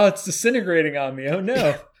 It's like, oh, it's disintegrating on me. Oh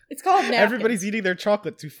no. It's called napkin. Everybody's eating their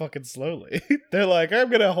chocolate too fucking slowly. They're like, I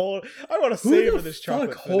want to savor this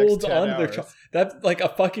chocolate for the next 10 hours. That's like a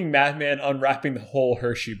fucking madman unwrapping the whole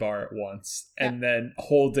Hershey bar at once and then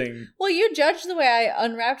holding. Well, you judged the way I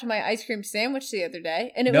unwrapped my ice cream sandwich the other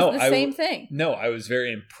day, and it was the same thing. No, I was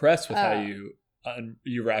very impressed with how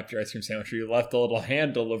you wrapped your ice cream sandwich. You left a little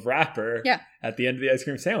handle of wrapper at the end of the ice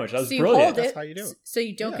cream sandwich. That was brilliant. That's how you do it. So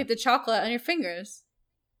you don't get the chocolate on your fingers.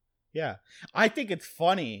 Yeah. I think it's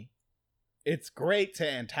funny. It's great to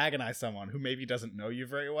antagonize someone who maybe doesn't know you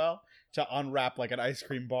very well, to unwrap like an ice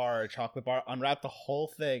cream bar or a chocolate bar, unwrap the whole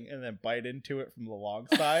thing and then bite into it from the long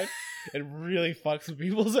side. It really fucks with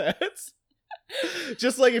people's heads.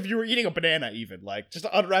 Just like if you were eating a banana even, like just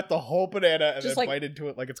unwrap the whole banana and then like, bite into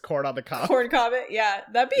it like it's corn on the cob. Corn cob it, yeah.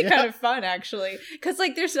 That'd be kind of fun actually. Because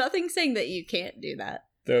like there's nothing saying that you can't do that.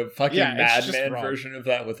 The fucking madman version of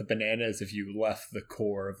that with the banana is if you left the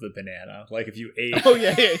core of the banana. Like if you ate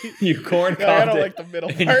you corn cobbed I don't like the middle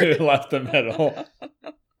part. And you left the middle.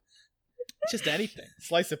 Just anything.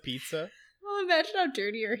 Slice of pizza. Well, imagine how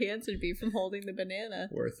dirty your hands would be from holding the banana.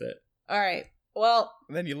 Worth it. Alright. Well,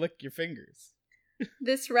 and then you lick your fingers.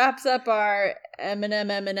 This wraps up our M&M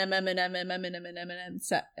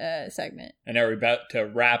segment. And are we about to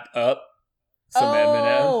wrap up some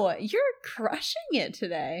M&M? Oh, you're crushing it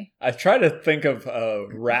today. I tried to think of a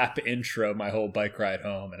rap intro my whole bike ride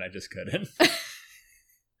home, and I just couldn't.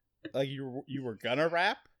 Like you were gonna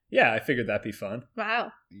rap? Yeah, I figured that'd be fun.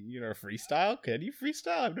 Wow. You know, freestyle? Can you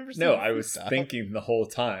freestyle? I've never seen No, I was thinking the whole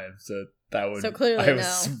time, so that would... So clearly I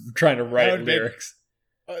was trying to write lyrics.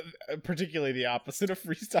 Particularly the opposite of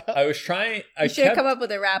freestyle. I was trying... You should have come up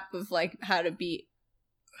with a rap of like how to beat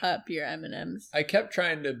up your M&Ms. I kept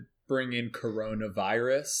trying to bring in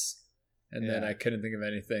coronavirus, and then I couldn't think of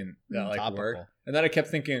anything that like worked. And then I kept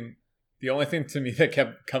thinking the only thing to me that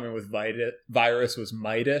kept coming with virus was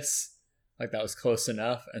Midas. Like that was close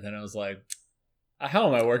enough. And then I was like, how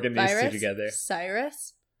am I working these two together?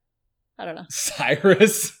 Cyrus? I don't know.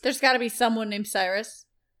 Cyrus? There's got to be someone named Cyrus.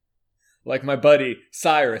 Like my buddy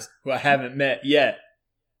Cyrus, who I haven't met yet.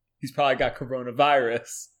 He's probably got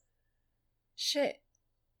coronavirus. Shit.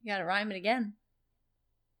 You gotta rhyme it again.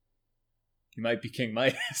 He might be King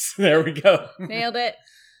Midas. There we go. Nailed it.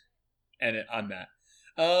 And I'm that.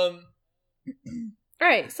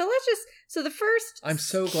 Alright, so the first... I'm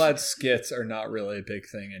so glad skits are not really a big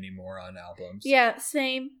thing anymore on albums. Yeah,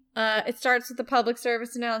 same. It starts with the public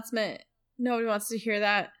service announcement. Nobody wants to hear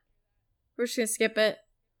that. We're just gonna skip it.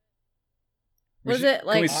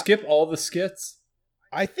 Can we skip all the skits?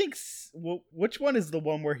 I think... which one is the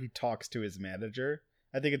one where he talks to his manager?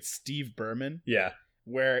 I think it's Steve Berman. Yeah.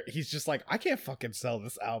 Where he's just like, I can't fucking sell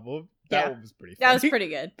this album. That one was pretty funny. That was pretty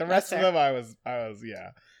good. The rest of them, I was, I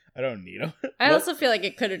don't need them. I also feel like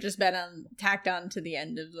it could have just been tacked on to the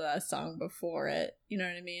end of the song before it. You know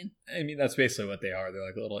what I mean? I mean, that's basically what they are. They're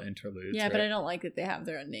like little interludes. Yeah, right? but I don't like that they have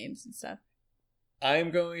their own names and stuff.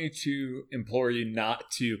 I'm going to implore you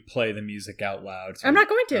not to play the music out loud. I'm not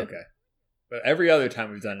going to. Okay. But every other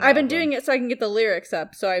time we've done it, I've been doing it so I can get the lyrics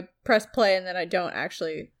up. So I press play and then I don't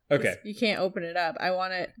actually... Okay. You can't open it up. I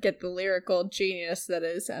want to get the lyrical genius that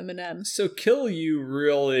is Eminem. So Kill You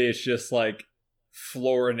really is just like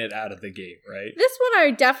flooring it out of the gate, right? This one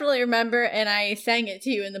I definitely remember, and I sang it to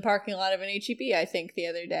you in the parking lot of an HEB, I think, the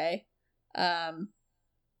other day.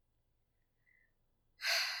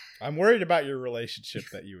 I'm worried about your relationship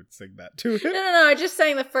that you would sing that to him. No, I just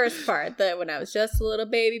sang the first part, that when I was just a little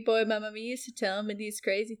baby boy, my mama used to tell me these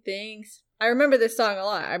crazy things. I remember this song a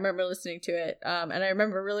lot. I remember listening to it, and I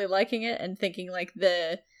remember really liking it and thinking like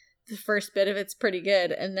the first bit of it's pretty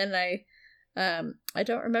good. And then I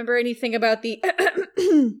don't remember anything about the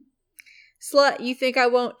slut. You think I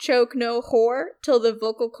won't choke no whore till the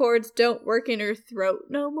vocal cords don't work in her throat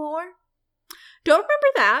no more? Don't remember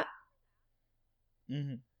that.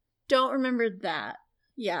 Mm-hmm. Don't remember that.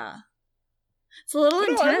 Yeah. It's a little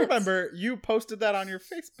intense. I remember you posted that on your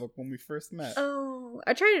Facebook when we first met. Oh,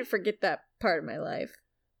 I try to forget that part of my life.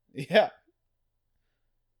 Yeah.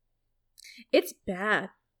 It's bad.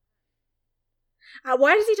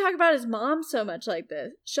 Why does he talk about his mom so much like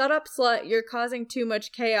this? Shut up, slut. You're causing too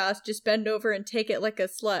much chaos. Just bend over and take it like a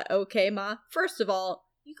slut, okay, ma? First of all,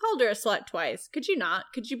 you called her a slut twice. Could you not?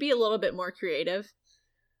 Could you be a little bit more creative?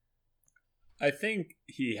 I think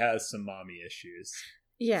he has some mommy issues.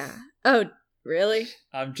 Yeah. Oh, really?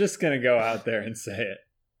 I'm just going to go out there and say it.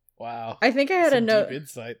 Wow. I think I had a note. Deep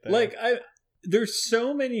insight there. Like, there's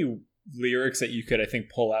so many lyrics that you could, I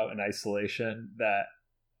think, pull out in isolation that,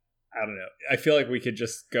 I don't know. I feel like we could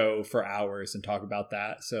just go for hours and talk about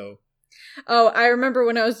that. So, oh, I remember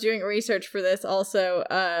when I was doing research for this also,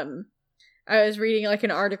 I was reading like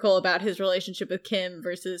an article about his relationship with Kim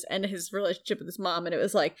and his relationship with his mom, and it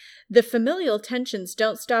was like, the familial tensions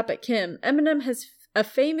don't stop at Kim. Eminem has a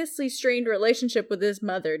famously strained relationship with his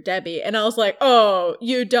mother, Debbie. And I was like, oh,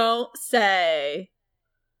 you don't say.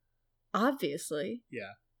 Obviously.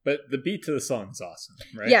 Yeah. But the beat to the song is awesome,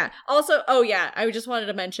 right? Yeah. Also, oh yeah, I just wanted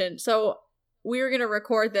to mention, so we were going to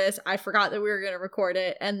record this. I forgot that we were going to record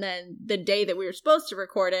it. And then the day that we were supposed to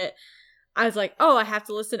record it, I was like, oh, I have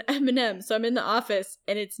to listen to Eminem. So I'm in the office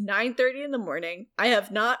and it's 9:30 in the morning. I have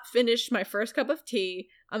not finished my first cup of tea.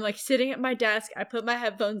 I'm like sitting at my desk. I put my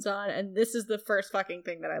headphones on and this is the first fucking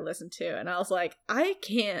thing that I listened to. And I was like, I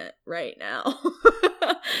can't right now.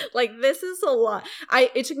 Like, this is a lot.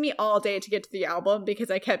 It took me all day to get to the album because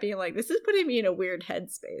I kept being like, this is putting me in a weird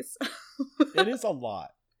headspace. It is a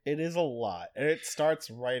lot. It is a lot. And it starts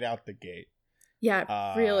right out the gate.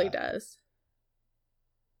 Yeah, it really does.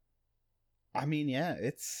 I mean, yeah,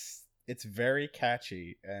 it's very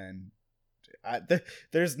catchy, and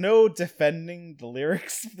there's no defending the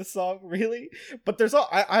lyrics of the song, really. But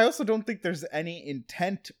I also don't think there's any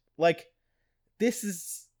intent. Like, this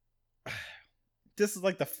is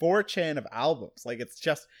like the 4chan of albums. Like, it's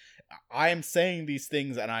just, I am saying these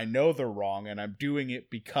things and I know they're wrong, and I'm doing it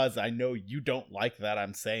because I know you don't like that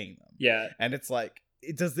I'm saying them. Yeah. And it's like,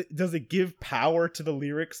 does it give power to the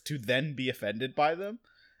lyrics to then be offended by them?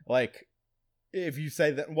 Like, if you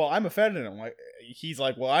say that, well, I'm offended, I'm like, he's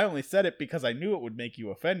like, well, I only said it because I knew it would make you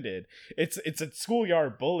offended. It's a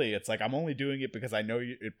schoolyard bully. It's like, I'm only doing it because I know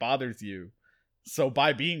it bothers you. So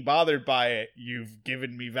by being bothered by it, you've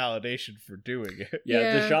given me validation for doing it.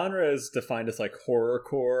 Yeah, the genre is defined as like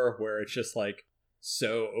horrorcore, where it's just like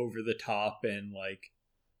so over the top and like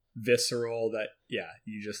visceral that, yeah,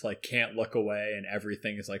 you just like can't look away and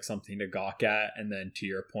everything is like something to gawk at. And then to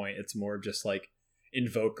your point, it's more just like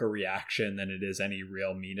invoke a reaction than it is any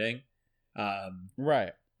real meaning.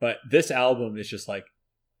 Right. But this album is just like,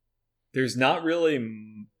 there's not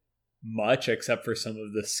really much except for some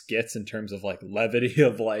of the skits in terms of like levity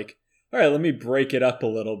of like, all right, let me break it up a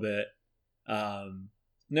little bit.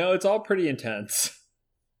 No, it's all pretty intense.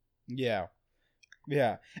 Yeah.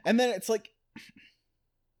 Yeah. And then it's like,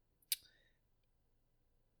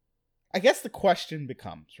 I guess the question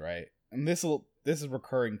becomes, right? And this is a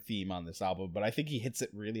recurring theme on this album, but I think he hits it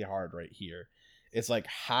really hard right here. It's like,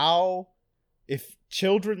 how, if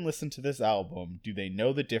children listen to this album, do they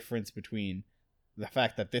know the difference between the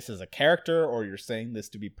fact that this is a character, or you're saying this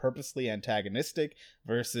to be purposely antagonistic,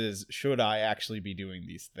 versus should I actually be doing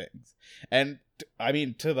these things? And I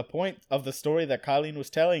mean, to the point of the story that Colleen was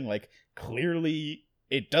telling, like, clearly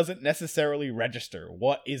it doesn't necessarily register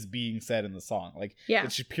what is being said in the song. Like, yeah,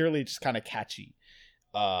 it's purely just kind of catchy.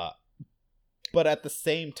 But at the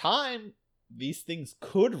same time, these things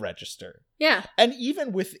could register. Yeah. And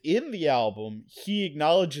even within the album, he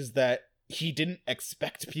acknowledges that he didn't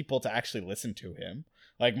expect people to actually listen to him.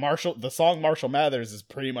 Like, the song Marshall Mathers is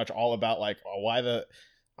pretty much all about like, oh,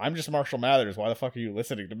 I'm just Marshall Mathers, why the fuck are you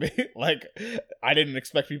listening to me? Like, I didn't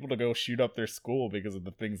expect people to go shoot up their school because of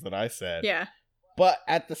the things that I said. Yeah. But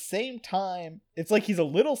at the same time, it's like he's a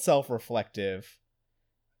little self-reflective.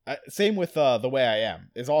 Same with The Way I Am.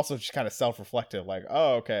 Is also just kind of self-reflective. Like,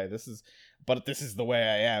 oh, okay, this is the way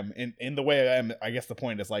I am. In The Way I Am, I guess the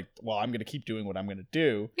point is like, well, I'm going to keep doing what I'm going to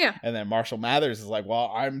do. Yeah. And then Marshall Mathers is like,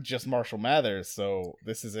 well, I'm just Marshall Mathers, so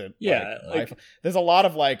this isn't. Yeah. Like, there's a lot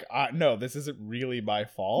of like, no, this isn't really my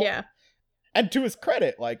fault. Yeah. And to his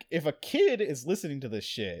credit, like, if a kid is listening to this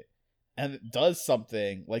shit and it does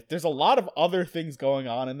something, like, there's a lot of other things going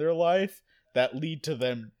on in their life that lead to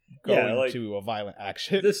them going to a violent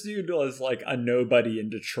action. This dude was like a nobody in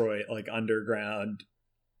Detroit, like underground.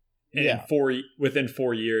 And within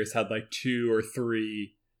 4 years had like 2 or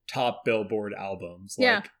 3 top Billboard albums. Like,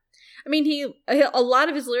 yeah. I mean, a lot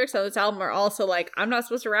of his lyrics on this album are also like, I'm not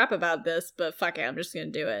supposed to rap about this, but fuck it, I'm just gonna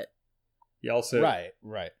do it. He also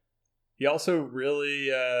Right. he also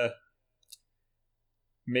really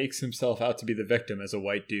makes himself out to be the victim as a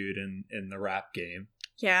white dude in the rap game.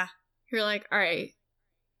 Yeah. You're like, all right.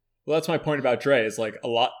 Well, that's my point about Dre, is like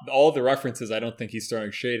all the references, I don't think he's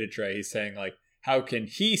throwing shade at Dre. He's saying like, how can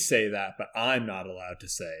he say that, but I'm not allowed to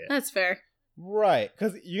say it? That's fair. Right.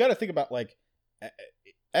 Because you got to think about, like,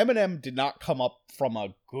 Eminem did not come up from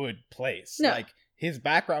a good place. No. Like, his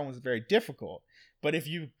background was very difficult. But if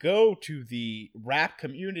you go to the rap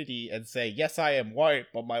community and say, yes, I am white,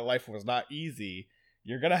 but my life was not easy,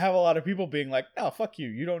 you're going to have a lot of people being like, no, fuck you.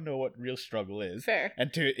 You don't know what real struggle is. Fair.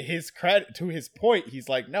 And to his credit, to his point, he's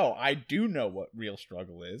like, no, I do know what real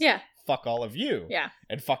struggle is. Yeah. Fuck all of you. Yeah.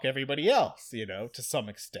 And fuck everybody else, you know, to some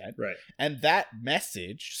extent. Right. And that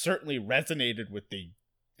message certainly resonated with the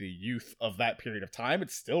youth of that period of time. It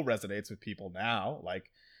still resonates with people now. Like,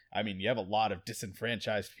 I mean, you have a lot of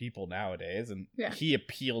disenfranchised people nowadays, and he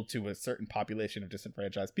appealed to a certain population of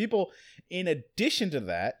disenfranchised people. In addition to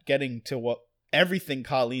that, getting to what everything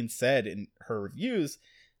Colleen said in her reviews,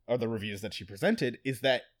 or the reviews that she presented, is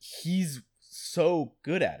that he's so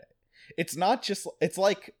good at it. It's not just, it's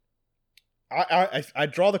like, I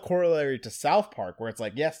draw the corollary to South Park, where it's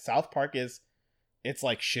like, yes, South Park it's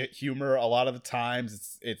like shit humor a lot of the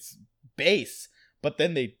times. It's base, but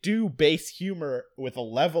then they do base humor with a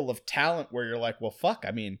level of talent where you're like, well, fuck,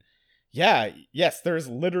 I mean, yeah, yes, there's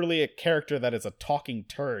literally a character that is a talking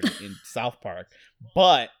turd in South Park,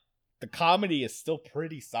 but the comedy is still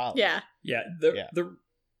pretty solid. Yeah. Yeah. The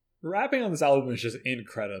rapping on this album is just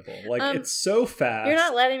incredible. Like, it's so fast. You're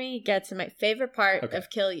not letting me get to my favorite part of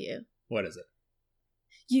Kill You. What is it?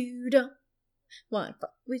 You don't want to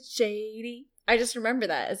fuck with Shady. I just remember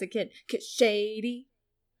that as a kid. Shady.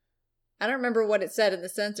 I don't remember what it said in the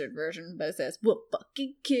censored version, but it says, we'll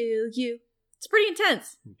fucking kill you. It's pretty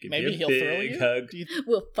intense. Maybe he'll throw you. Hug.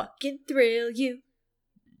 We'll fucking thrill you.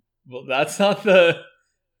 Well, that's not the...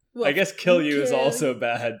 I guess kill you is also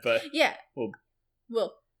bad, but... Yeah. We'll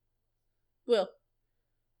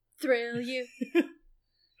thrill you.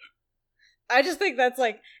 I just think that's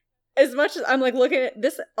like, as much as I'm like looking at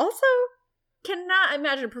this, also cannot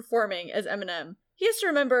imagine performing as Eminem. He has to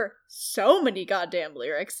remember so many goddamn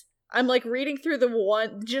lyrics. I'm like reading through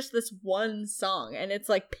just this one song, and it's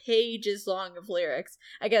like pages long of lyrics.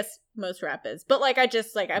 I guess most rap is, but like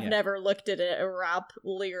I've never looked at a rap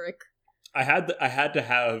lyric. I had to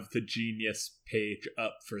have the Genius page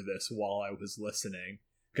up for this while I was listening,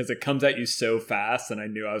 because it comes at you so fast, and I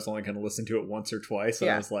knew I was only going to listen to it once or twice, and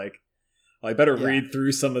I was like, well, I better read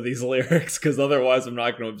through some of these lyrics, because otherwise I'm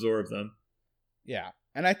not going to absorb them. Yeah,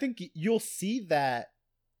 and I think you'll see that.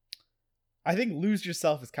 I think Lose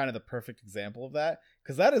Yourself is kind of the perfect example of that,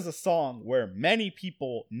 because that is a song where many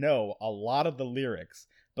people know a lot of the lyrics,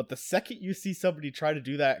 but the second you see somebody try to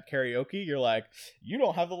do that karaoke, you're like, you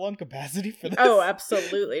don't have the lung capacity for this. Oh,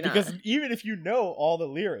 absolutely not. Because even if you know all the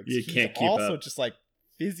lyrics, you can't keep also up. Just like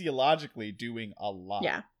physiologically doing a lot.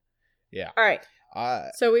 Yeah. All right.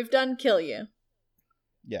 So we've done Kill You.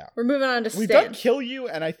 Yeah. We're moving on to Stand. We've done Kill You,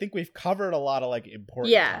 and I think we've covered a lot of like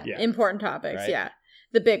important topics. Important topics, right? Yeah.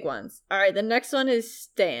 The big ones. All right, the next one is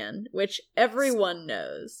Stand, which everyone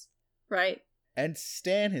knows, right? And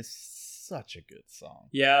Stand is such a good song.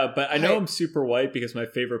 Yeah, but I know I'm super white because my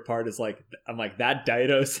favorite part is like, I'm like, that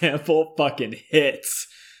Dido sample fucking hits.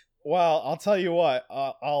 Well, I'll tell you what,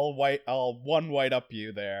 I'll one white up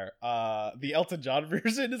you there. The Elton John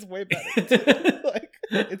version is way better. Like,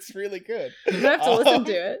 it's really good. You have to listen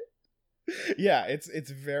to it. Yeah,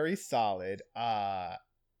 it's very solid.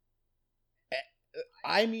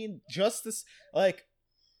 I mean, just this, like,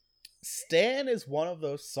 Stan is one of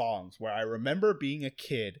those songs where I remember being a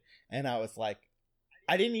kid and I was like,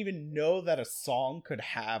 I didn't even know that a song could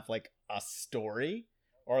have like a story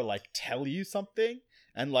or like tell you something.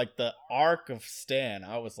 And like the arc of Stan,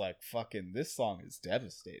 I was like, fucking, this song is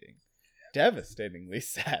devastating. Devastatingly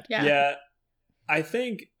sad. Yeah. I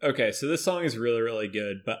think, okay, so this song is really, really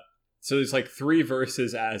good, but so there's like 3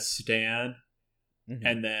 verses as Stan. Mm-hmm.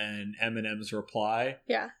 And then Eminem's reply.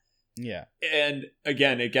 Yeah. And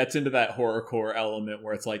again, it gets into that horrorcore element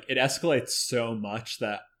where it's like, it escalates so much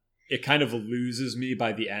that it kind of loses me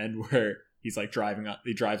by the end, where he's like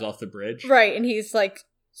he drives off the bridge. Right. And he's like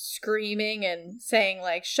screaming and saying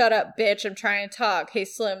like, shut up, bitch, I'm trying to talk. Hey,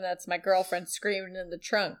 Slim, that's my girlfriend screaming in the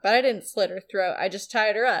trunk. But I didn't slit her throat. I just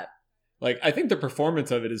tied her up. Like, I think the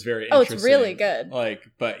performance of it is very interesting. It's really good. Like,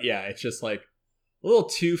 but yeah, it's just like a little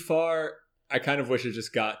too far. I kind of wish it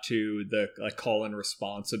just got to the like call and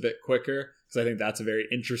response a bit quicker, because I think that's a very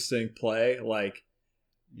interesting play. Like,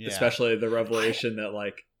 especially the revelation that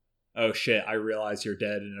like, oh shit, I realize you're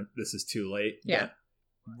dead and this is too late. Yeah.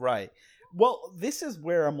 Right. Well, this is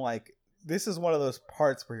where I'm like, this is one of those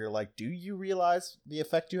parts where you're like, do you realize the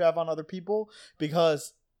effect you have on other people?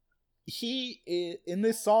 Because in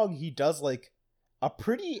this song, he does like a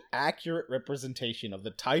pretty accurate representation of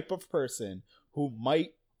the type of person who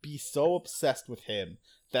might be so obsessed with him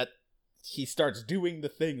that he starts doing the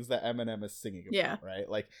things that Eminem is singing about, right?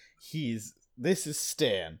 Like, this is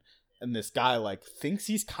Stan, and this guy, like, thinks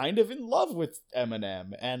he's kind of in love with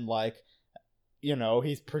Eminem, and, like, you know,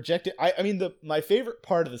 he's projected. I mean, my favorite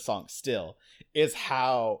part of the song still is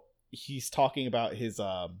how he's talking about his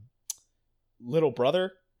little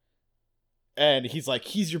brother, and he's like,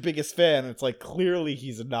 he's your biggest fan, and it's like, clearly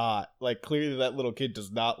he's not. Like, clearly that little kid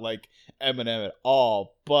does not like Eminem at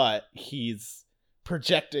all, but he's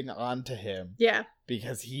projecting onto him. Yeah.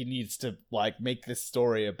 Because he needs to, like, make this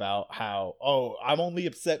story about how, oh, I'm only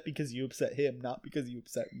upset because you upset him, not because you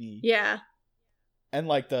upset me. Yeah. And,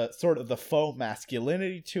 like, the sort of the faux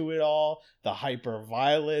masculinity to it all, the hyper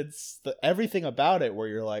violence, everything about it, where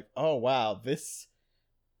you're like, oh, wow,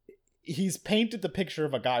 he's painted the picture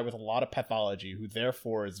of a guy with a lot of pathology who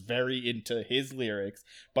therefore is very into his lyrics,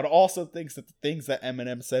 but also thinks that the things that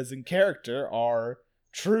Eminem says in character are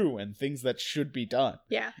true and things that should be done.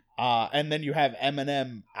 Yeah. And then you have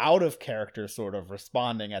Eminem out of character sort of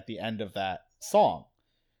responding at the end of that song,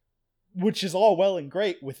 which is all well and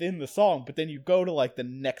great within the song, but then you go to, like, the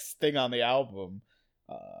next thing on the album,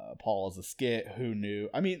 Paul is a Skit, Who Knew?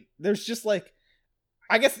 I mean, there's just, like,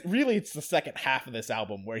 I guess really it's the second half of this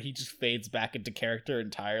album where he just fades back into character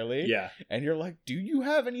entirely. Yeah. And you're like, do you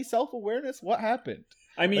have any self-awareness? What happened?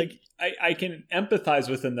 I mean, like, I can empathize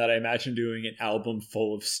with him that I imagine doing an album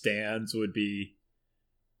full of stands would be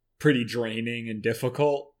pretty draining and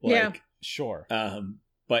difficult. Like, yeah. Sure.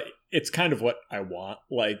 But it's kind of what I want,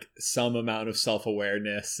 like some amount of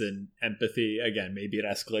self-awareness and empathy. Again, maybe it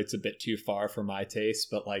escalates a bit too far for my taste,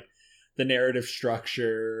 but like the narrative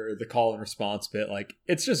structure, the call and response bit, like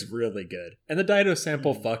it's just really good. And the Dido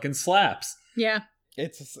sample fucking slaps. Yeah.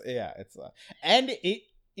 And it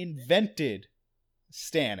invented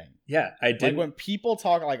standing. Yeah, I did. Like when people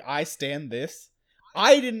talk like I stand this,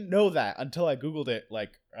 I didn't know that until I Googled it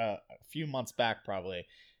like a few months back probably,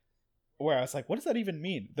 where I was like, what does that even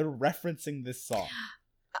mean? They're referencing this song.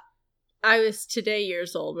 I was today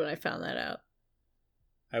years old when I found that out.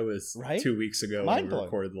 I was 2 weeks ago when we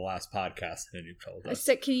recorded the last podcast and you told us. I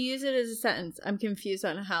said, can you use it as a sentence? I'm confused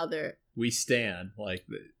on how they're... We stand, like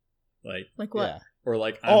what? Yeah. Or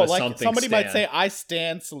like, I'm a like something somebody stan. might say, I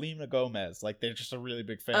stand Selena Gomez. Like they're just a really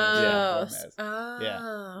big fan of Selena Gomez. Oh.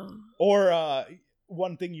 Yeah. Or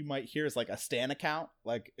one thing you might hear is like a stan account.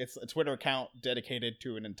 Like it's a Twitter account dedicated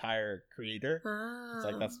to an entire creator. Oh. It's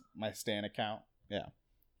like, that's my stan account. Yeah.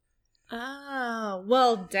 Oh,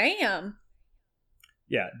 well, damn.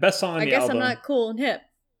 Yeah, best song on the album. I guess I'm not cool and hip.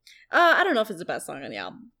 I don't know if it's the best song on the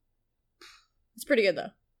album. It's pretty good, though.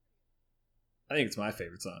 I think it's my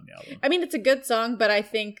favorite song on the album. I mean, it's a good song, but I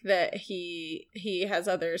think that he has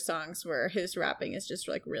other songs where his rapping is just,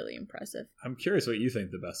 like, really impressive. I'm curious what you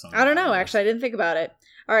think the best song I don't know, actually. I didn't think about it.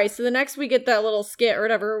 All right, so the next we get that little skit or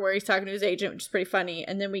whatever where he's talking to his agent, which is pretty funny,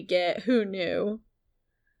 and then we get Who Knew?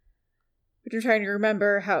 Which I'm trying to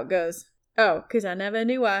remember how it goes. Oh, because I never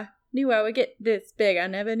knew I would get this big. I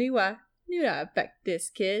never knew I'd affect this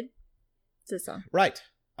kid. It's a song. Right.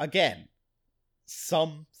 Again,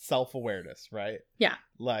 some self-awareness, right? Yeah.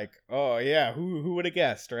 Like, oh yeah, who would have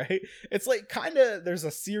guessed, right? It's like kind of, there's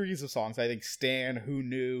a series of songs, I think Stan, Who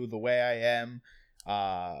Knew, The Way I Am,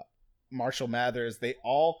 Marshall Mathers, they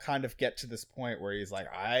all kind of get to this point where he's like,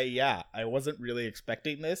 I wasn't really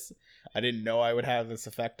expecting this. I didn't know I would have this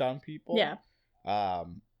effect on people. Yeah.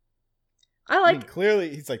 I mean, clearly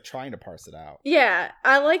he's like trying to parse it out. Yeah,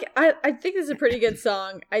 I think this is a pretty good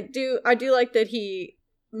song. I do like that he,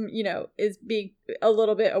 you know, is being a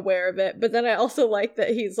little bit aware of it, but then I also like that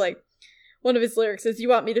he's like, one of his lyrics is, "You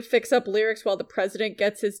want me to fix up lyrics while the president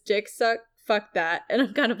gets his dick sucked? Fuck that." And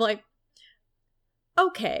I'm kind of like,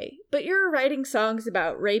 okay, but you're writing songs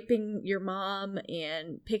about raping your mom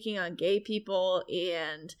and picking on gay people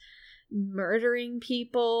and murdering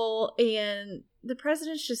people, and the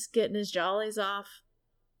president's just getting his jollies off.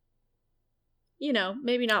 You know,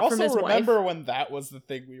 maybe not also, from his wife. Also, remember when that was the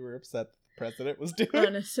thing we were upset the president was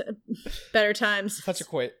doing? Better times. Such a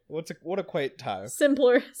what a quaint time.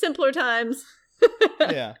 Simpler times.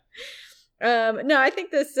 Yeah. No, I think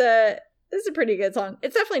this is a pretty good song.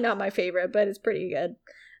 It's definitely not my favorite, but it's pretty good.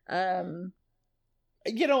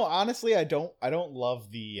 You know, honestly, I don't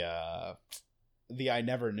love the I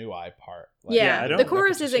never knew I part. Like, yeah, the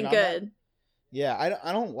chorus isn't good. Yeah,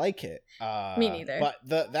 I don't like it. Me neither. But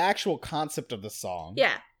the actual concept of the song,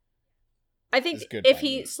 yeah, I think if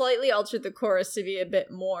he slightly altered the chorus to be a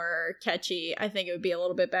bit more catchy, I think it would be a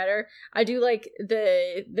little bit better. I do like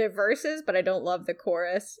the verses, but I don't love the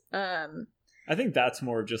chorus. I think that's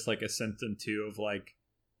more just like a symptom too of like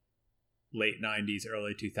late 90s,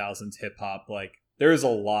 early 2000s hip hop. Like there's a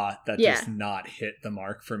lot that does not hit the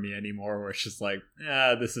mark for me anymore, where it's just like,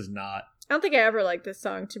 this is not. I don't think I ever liked this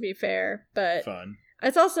song, to be fair, but fun.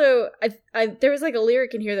 It's also there was like a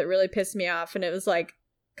lyric in here that really pissed me off, and it was like,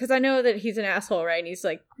 because I know that he's an asshole, right? And he's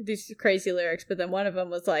like these crazy lyrics, but then one of them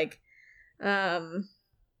was like,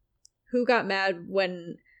 who got mad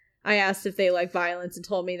when I asked if they like violence and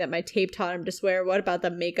told me that my tape taught him to swear? What about the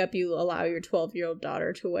makeup you allow your 12-year-old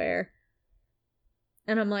daughter to wear?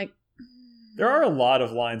 And I'm like, there are a lot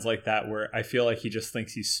of lines like that where I feel like he just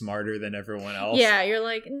thinks he's smarter than everyone else. Yeah, you're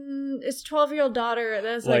like, it's 12-year-old daughter.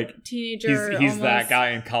 That's like teenager. He's that guy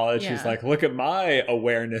in college who's like, look at my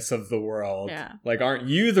awareness of the world. Yeah. Like, aren't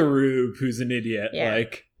you the rube who's an idiot? Yeah.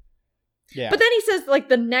 Like, yeah. But then he says, like,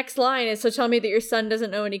 the next line is, so tell me that your son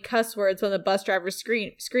doesn't know any cuss words when the bus driver's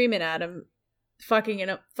screaming at him, fucking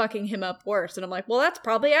him up worse. And I'm like, well, that's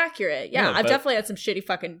probably accurate. Yeah, I've definitely had some shitty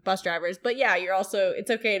fucking bus drivers. But yeah, you're also, it's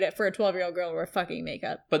okay for a 12-year-old girl to wear fucking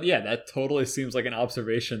makeup. But yeah, that totally seems like an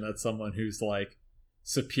observation that someone who's like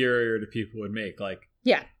superior to people would make. Like,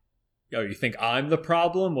 yeah. Oh, you think I'm the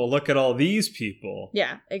problem? Well, look at all these people.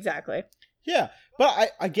 Yeah, exactly. Yeah,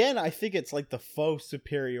 but I think it's like the faux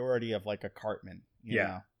superiority of like a Cartman. You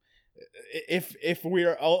know? If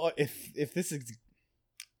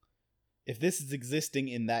this is existing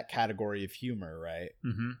in that category of humor, right?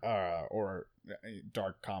 Mm-hmm. Or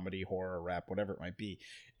dark comedy, horror, rap, whatever it might be,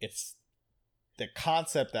 it's the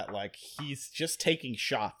concept that like he's just taking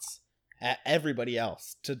shots at everybody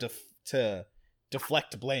else to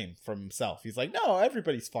deflect blame from himself. He's like, no,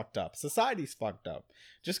 everybody's fucked up. Society's fucked up.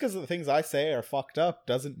 Just because the things I say are fucked up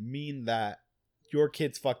doesn't mean that your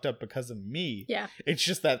kid's fucked up because of me. Yeah. It's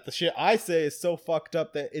just that the shit I say is so fucked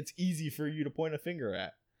up that it's easy for you to point a finger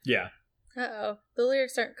at. Yeah. Uh-oh. The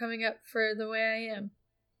lyrics aren't coming up for The Way I Am.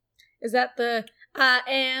 Is that the I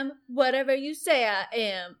am whatever you say I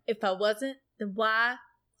am? If I wasn't, then why?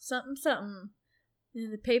 Something, something.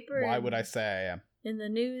 In the paper. Why would I say I am? In the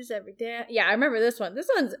news every day. Yeah, I remember this one.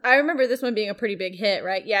 I remember this one being a pretty big hit,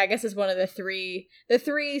 right? Yeah, I guess it's one of the three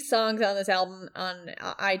songs on this album on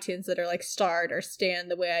iTunes that are like starred or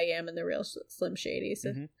stand The Way I Am and The Real Slim Shady. So.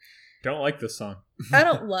 Mm-hmm. Don't like this song. I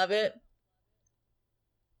don't love it.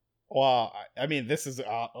 Well, I mean, this is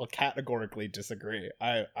I'll categorically disagree.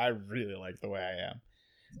 I really like The Way I Am.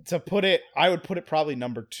 I would put it probably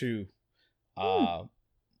number 2.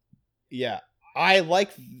 Yeah, I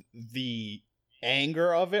like the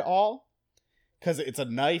anger of it all because it's a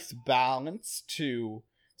nice balance to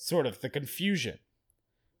sort of the confusion,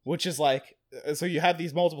 which is like, so you have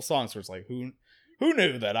these multiple songs where it's like, who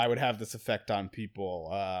knew that I would have this effect on people?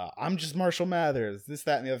 I'm just Marshall Mathers, this,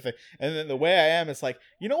 that, and the other thing. And then The Way I Am is like,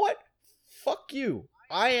 you know what? Fuck you.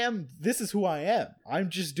 This is who I am. I'm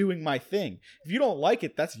just doing my thing. If you don't like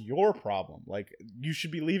it, that's your problem. Like, you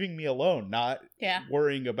should be leaving me alone, not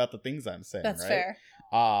worrying about the things I'm saying. That's right? fair.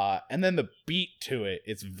 And then the beat to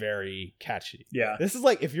it's very catchy. Yeah. This is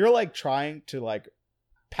like, if you're like trying to like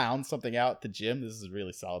pound something out at the gym, this is a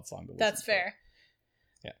really solid song to listen That's fair.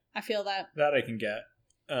 To. Yeah. I feel that. That I can get.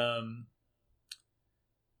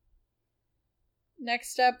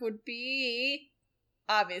 Next up would be,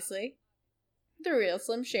 obviously, The Real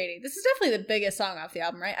Slim Shady. This is definitely the biggest song off the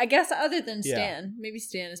album, right? I guess other than Stan. Yeah. Maybe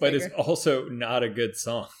Stan is bigger. But it's also not a good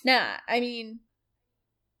song. Nah, I mean,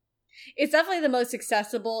 it's definitely the most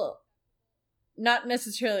accessible, not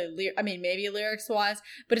necessarily, maybe lyrics-wise,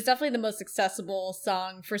 but it's definitely the most accessible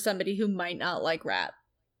song for somebody who might not like rap.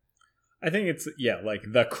 I think it's, like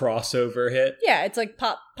the crossover hit. Yeah, it's like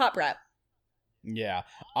pop rap. Yeah.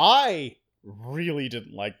 I really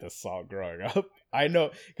didn't like this song growing up. I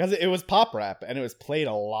know, because it was pop rap, and it was played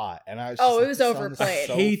a lot, and I was just it was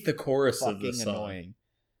overplayed. I hate the chorus of the song. Annoying.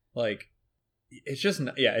 Like, it's just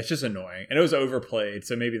annoying, and it was overplayed,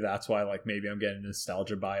 so maybe that's why, like, maybe I'm getting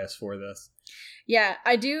nostalgia bias for this. Yeah,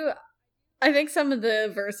 I do. I think some of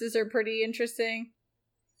the verses are pretty interesting.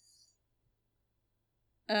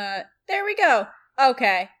 There we go.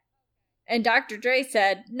 Okay. And Dr. Dre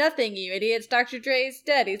said, "Nothing, you idiots. Dr. Dre's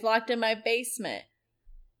dead. He's locked in my basement."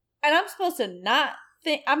 And I'm supposed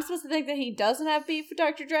to think that he doesn't have beef with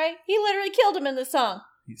Dr. Dre? He literally killed him in the song.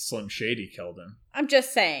 Slim Shady killed him. I'm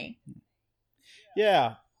just saying.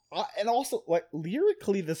 Yeah. And also, like,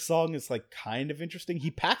 lyrically, this song is, like, kind of interesting.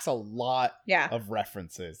 He packs a lot of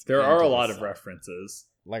references. There are a lot of references.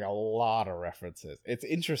 like a lot of references. It's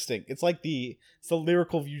interesting. It's like the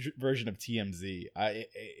lyrical version of TMZ.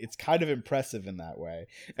 It's kind of impressive in that way,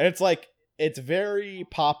 and it's like it's very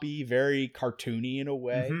poppy, very cartoony in a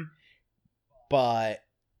way, but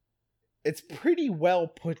it's pretty well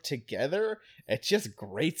put together. It just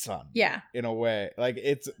grates on me, in a way. Like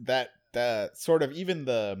it's that sort of, even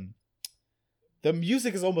the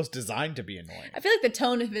music is almost designed to be annoying. I feel like the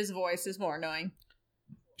tone of his voice is more annoying.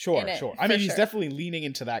 Sure. I mean, he's definitely leaning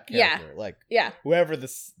into that character. Whoever the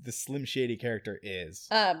Slim Shady character is,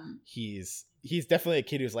 he's definitely a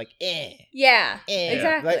kid who's like,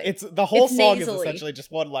 exactly. Like, it's the whole song is essentially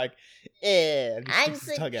just one like, I'm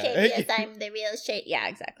Slim Shady, yes, I'm the real Shady. Yeah,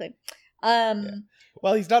 exactly.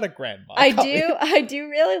 Well, he's not a grandma. I do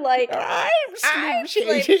really like. I'm Slim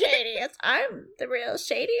Shady. Yes, I'm the real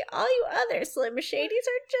Shady. All you other Slim Shadys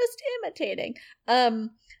are just imitating. I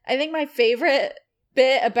think my favorite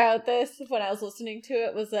bit about this when I was listening to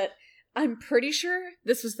it was that I'm pretty sure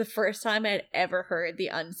this was the first time I'd ever heard the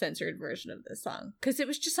uncensored version of this song, because it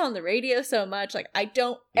was just on the radio so much. Like, I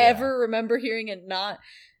don't ever remember hearing it not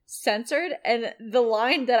censored. And the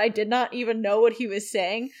line that I did not even know what he was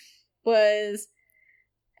saying was,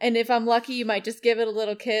 and if I'm lucky, you might just give it a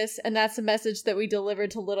little kiss. And that's a message that we deliver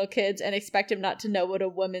to little kids and expect him not to know what a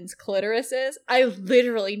woman's clitoris is. I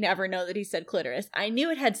literally never know that he said clitoris. I knew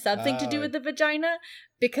it had something to do with the vagina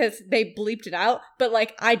because they bleeped it out, but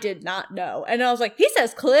like, I did not know. And I was like, he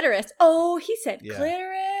says clitoris. Oh, he said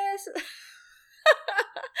clitoris.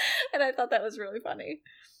 And I thought that was really funny.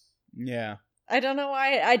 Yeah. I don't know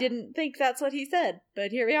why I didn't think that's what he said, but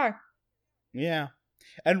here we are. Yeah.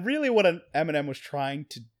 And really what Eminem was trying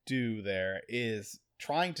to do there is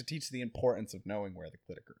trying to teach the importance of knowing where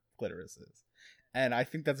the clitoris is. And I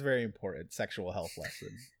think that's very important. Sexual health lesson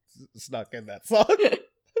snuck in that song.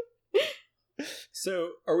 So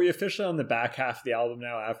are we officially on the back half of the album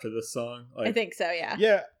now after this song? Like, I think so, yeah.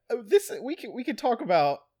 Yeah. We can talk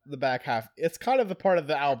about the back half. It's kind of the part of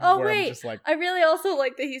the album I'm just like, I really also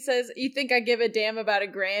like that he says, you think I give a damn about a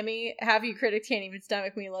Grammy? Half you critics can't even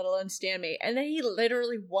stomach me, let alone stand me. And then he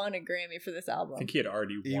literally won a Grammy for this album. I think he had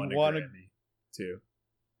already won a Grammy too.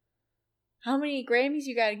 How many Grammys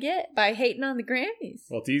you gotta get by hating on the Grammys?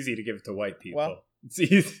 Well, it's easy to give it to white people. It's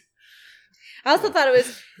easy. I also thought it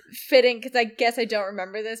was fitting, because I guess I don't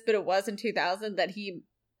remember this, but it was in 2000 that he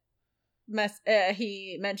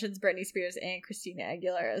mentions Britney Spears and Christina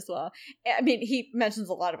Aguilera as well. I mean, he mentions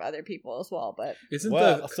a lot of other people as well, but isn't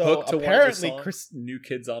the hook to apparently one of the songs, New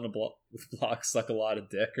Kids on a Block Suck a Lot of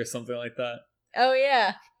Dick or something like that? Oh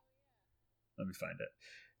yeah. Let me find it.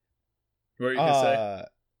 What were you gonna say?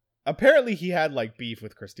 Apparently he had like beef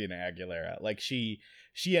with Christina Aguilera. Like she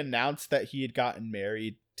announced that he had gotten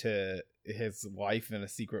married to his wife in a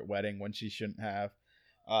secret wedding when she shouldn't have.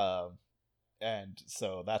 And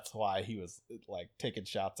so that's why he was like taking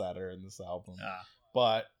shots at her in this album.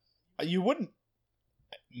 But you wouldn't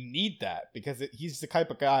need that, because he's the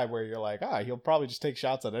type of guy where you're like, he'll probably just take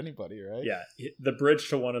shots at anybody, right? Yeah. The bridge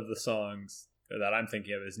to one of the songs that I'm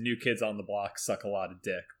thinking of is New Kids on the Block Suck a Lot of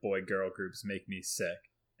Dick. Boy girl groups make me sick.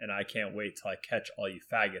 And I can't wait till I catch all you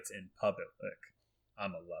faggots in public.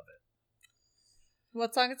 I'ma love it.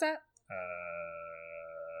 What song is that?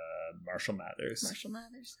 Marshall Mathers.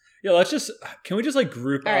 Yeah, can we just like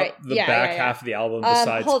group up the back half of the album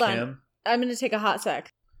besides hold Kim? On. I'm going to take a hot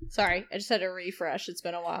sec. Sorry, I just had to refresh. It's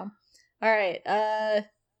been a while. All right.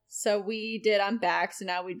 So we did I'm Back, so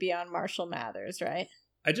now we'd be on Marshall Mathers, right?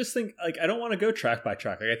 I just think, like, I don't want to go track by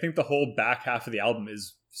track. Like, I think the whole back half of the album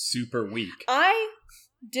is super weak. I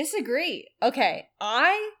disagree. Okay,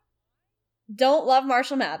 I don't love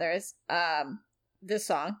Marshall Mathers, this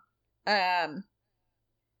song.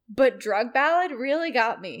 But Drug Ballad really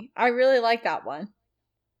got me. I really like that one.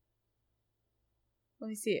 Let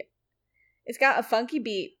me see it. It's got a funky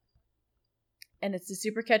beat. And it's a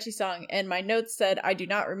super catchy song. And my notes said I do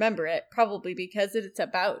not remember it. Probably because it's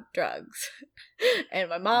about drugs. And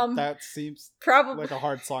my mom... That seems probably like a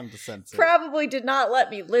hard song to censor. Probably did not let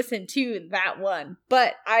me listen to that one.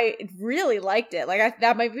 But I really liked it. Like,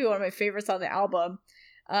 that might be one of my favorites on the album.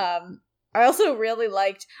 I also really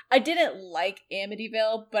liked... I didn't like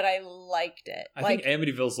Amityville, but I liked it. I think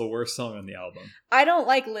Amityville's the worst song on the album. I don't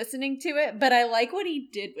like listening to it, but I like what he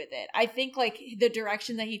did with it. I think, like, the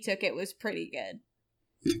direction that he took it was pretty good.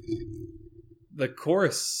 The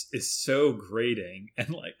chorus is so grating,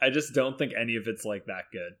 and, like, I just don't think any of it's, like, that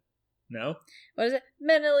good. No? What is it?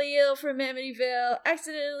 Mentally ill from Amityville.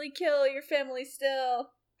 Accidentally kill your family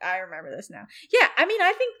still. I remember this now. Yeah, I mean,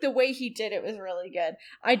 I think the way he did it was really good.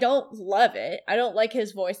 I don't love it. I don't like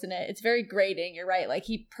his voice in it. It's very grating. You're right. Like,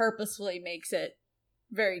 he purposefully makes it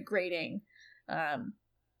very grating.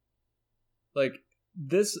 like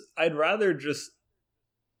this, I'd rather just,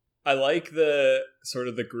 I like the sort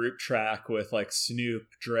of the group track with like Snoop,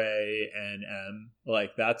 Dre, and M.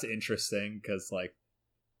 Like that's interesting because like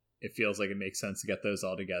it feels like it makes sense to get those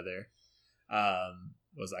all together. What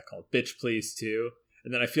was that called? Bitch Please too.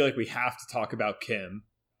 And then I feel like we have to talk about Kim.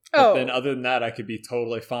 But then other than that, I could be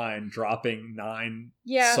totally fine dropping 9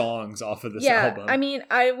 songs off of this album. I mean,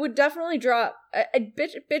 I would definitely drop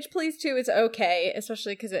Bitch Please too is okay,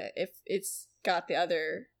 especially because if it's got the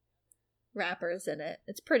other rappers in it.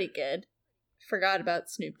 It's pretty good. Forgot about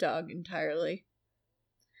Snoop Dogg entirely.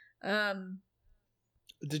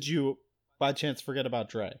 Did you by chance forget about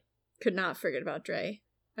Dre? Could not forget about Dre.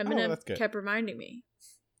 Eminem kept reminding me.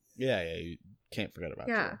 Yeah, you can't forget about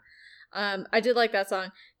Dre. I did like that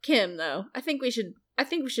song. Kim, though. I think we should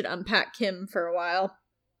unpack Kim for a while.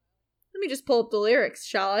 Let me just pull up the lyrics,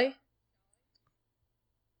 shall I?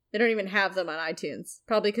 They don't even have them on iTunes.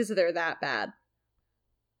 Probably because they're that bad.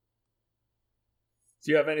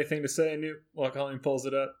 Do you have anything to say, Newt, while Colleen pulls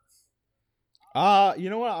it up? You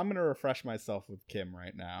know what? I'm going to refresh myself with Kim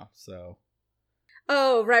right now, so.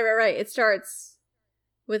 Oh, right. It starts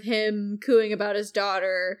with him cooing about his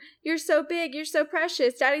daughter. You're so big, you're so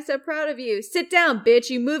precious, Daddy's so proud of you. Sit down, bitch,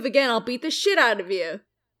 you move again, I'll beat the shit out of you.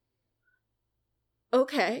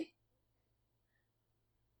 Okay.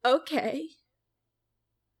 It's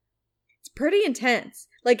pretty intense.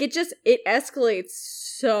 Like, it escalates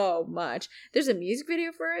so much. There's a music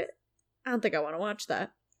video for it. I don't think I want to watch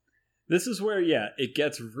that. This is where, it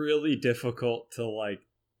gets really difficult to, like,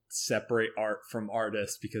 separate art from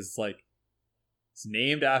artist because, like, it's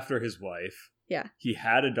named after his wife. Yeah. He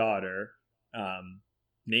had a daughter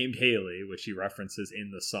named Haley, which he references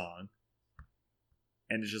in the song.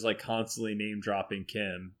 And it's just, like, constantly name-dropping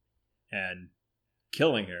Kim and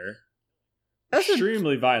killing her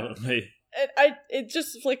extremely violently. I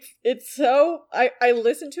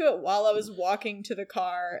listened to it while I was walking to the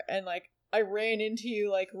car, and like I ran into you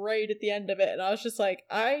like right at the end of it, and I was just like,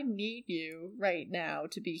 I need you right now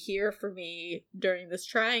to be here for me during this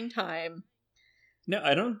trying time. No,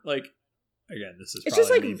 I don't like. Again, this is it's just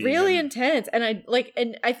like really intense, and I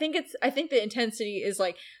think the intensity is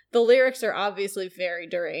like the lyrics are obviously very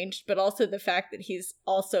deranged, but also the fact that he's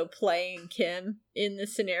also playing Kim in the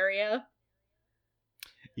scenario.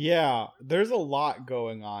 Yeah, there's a lot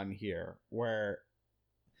going on here where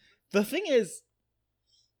the thing is,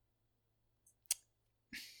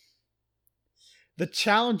 the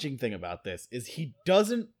challenging thing about this is he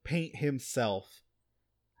doesn't paint himself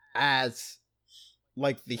as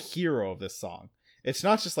like the hero of this song. It's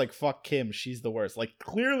not just like fuck Kim, she's the worst. Like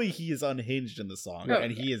clearly he is unhinged in the song,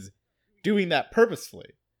 and he is doing that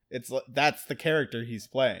purposefully. It's that's the character he's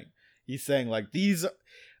playing. He's saying like these.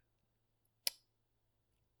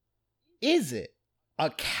 Is it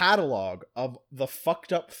a catalog of the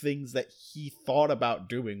fucked up things that he thought about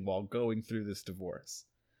doing while going through this divorce?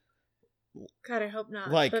 God, I hope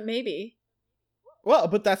not. Like, but maybe. Well,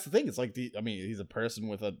 but that's the thing. It's like he's a person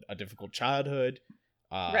with a difficult childhood.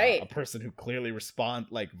 Right. A person who clearly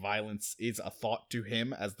violence is a thought to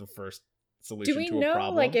him as the first solution to a problem. Do we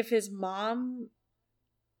know, like, if his mom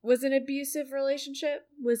was in an abusive relationship?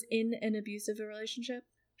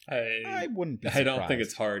 I wouldn't be surprised. I don't think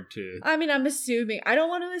it's hard to. I mean, I'm assuming. I don't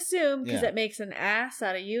want to assume because it makes an ass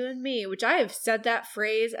out of you and me, which I have said that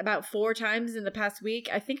phrase about 4 times in the past week.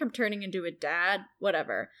 I think I'm turning into a dad.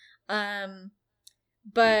 Whatever.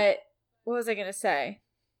 But what was I going to say?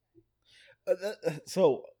 It's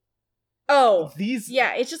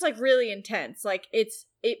just like really intense. Like it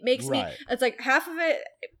makes me, it's like half of it,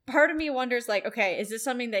 part of me wonders like, okay, is this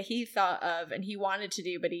something that he thought of and he wanted to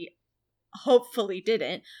do, but he hopefully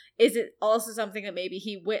didn't? Is it also something that maybe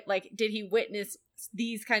did he witness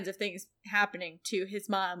these kinds of things happening to his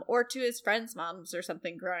mom or to his friends' moms or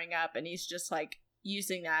something growing up, and he's just like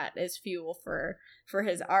using that as fuel for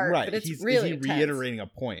his art? Right. But it's he's intense. Reiterating a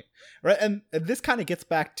point, right? And this kind of gets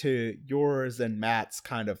back to yours and Matt's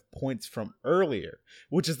kind of points from earlier,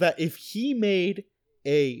 which is that if he made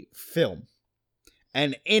a film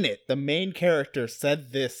and in it the main character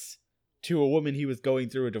said this to a woman he was going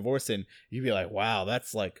through a divorce in, you'd be like, wow,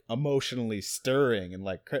 that's like emotionally stirring and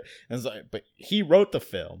like, and it's like, but he wrote the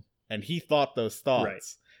film and he thought those thoughts, right.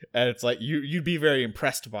 And it's like you'd be very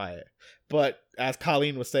impressed by it. But as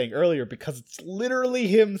Colleen was saying earlier, because it's literally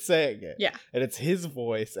him saying it, and it's his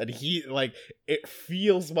voice, and he like it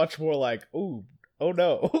feels much more like, oh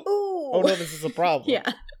no, oh no, this is a problem.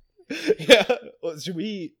 Yeah. Do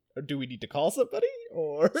we need to call somebody?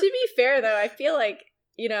 Or to be fair though, I feel like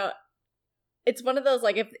it's one of those,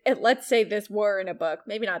 like, if let's say this were in a book,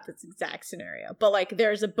 maybe not this exact scenario, but like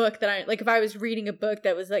there's a book that I like, if I was reading a book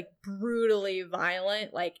that was like brutally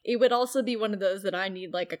violent, like it would also be one of those that I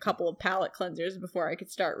need like a couple of palate cleansers before I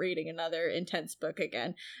could start reading another intense book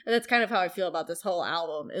again. And that's kind of how I feel about this whole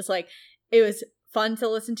album. Is like, it was fun to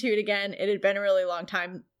listen to it again. It had been a really long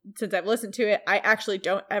time since I've listened to it. I actually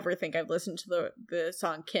don't ever think I've listened to the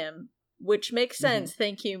song Kim, which makes sense.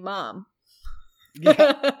 Thank you, Mom.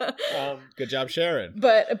 Yeah. Good job, Sharon.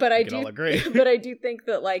 But I do all agree. But I do think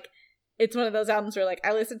that like it's one of those albums where like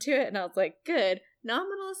I listened to it and I was like, good. Now I'm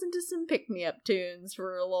gonna listen to some pick me up tunes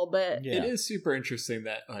for a little bit. Yeah. It is super interesting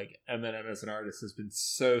that like Eminem as an artist has been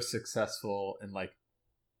so successful in like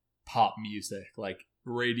pop music, like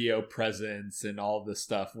radio presence and all this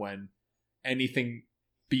stuff, when anything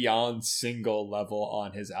beyond single level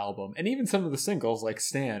on his album, and even some of the singles like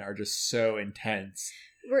Stan, are just so intense.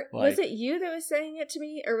 Was it you that was saying it to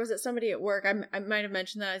me, or was it somebody at work? I might have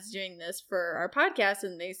mentioned that I was doing this for our podcast,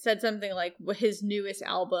 and they said something like his newest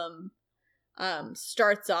album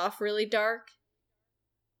starts off really dark,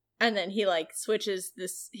 and then he like switches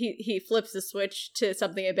this, he flips the switch to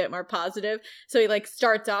something a bit more positive. So he like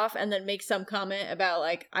starts off and then makes some comment about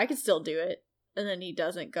like, I could still do it, and then he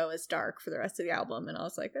doesn't go as dark for the rest of the album. And I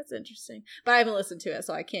was like, that's interesting, but I haven't listened to it,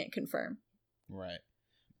 so I can't confirm. Right.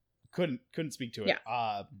 Couldn't speak to it.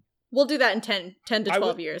 Yeah. We'll do that in 10 to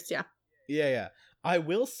 12 years. Yeah. Yeah. I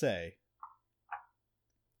will say,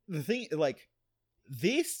 the thing, like,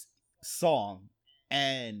 this song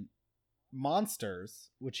and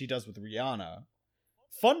Monsters, which he does with Rihanna,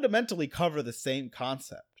 fundamentally cover the same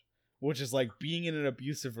concept, which is like being in an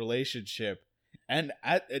abusive relationship. And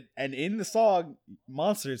in the song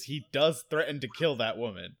Monsters, he does threaten to kill that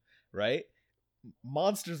woman, right?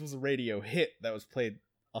 Monsters was a radio hit that was played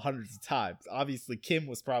hundreds of times. Obviously, Kim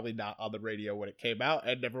was probably not on the radio when it came out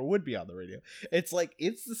and never would be on the radio. It's like,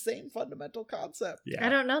 it's the same fundamental concept. Yeah. I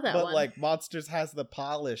don't know that one. But like, Monsters has the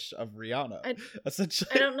polish of Rihanna.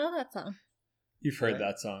 Essentially. I don't know that song. You've heard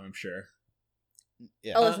that song, I'm sure.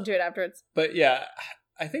 Yeah. I'll listen to it afterwards. But yeah,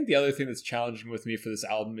 I think the other thing that's challenging with me for this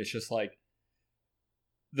album is just like,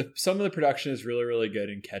 some of the production is really, really good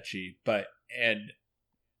and catchy, but and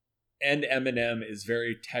Eminem is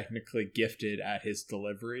very technically gifted at his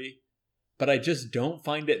delivery, but I just don't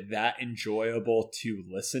find it that enjoyable to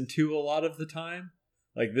listen to a lot of the time.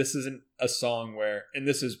 Like, this isn't a song where, and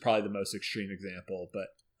this is probably the most extreme example, but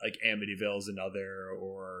like Amityville is another,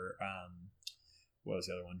 or what was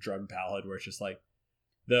the other one? Drug Ballad, where it's just like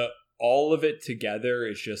all of it together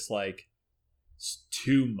is just like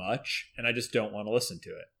too much, and I just don't want to listen to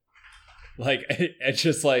it. Like, it's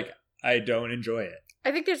just like, I don't enjoy it.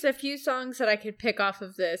 I think there's a few songs that I could pick off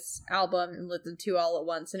of this album and listen to all at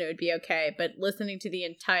once and it would be okay, but listening to the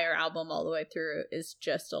entire album all the way through is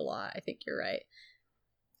just a lot. I think you're right.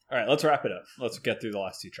 All right, let's wrap it up. Let's get through the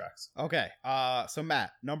last two tracks. Okay, so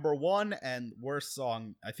Matt, number one and worst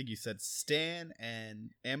song, I think you said Stan and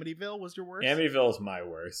Amityville was your worst? Amityville is my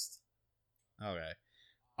worst. Okay.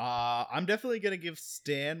 I'm definitely going to give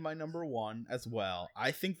Stan my number one as well. I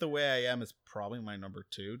think The Way I Am is probably my number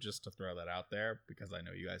two, just to throw that out there, because I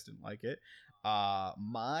know you guys didn't like it.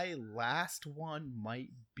 My last one might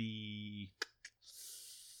be...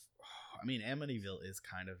 I mean, Amityville is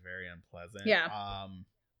kind of very unpleasant. Yeah.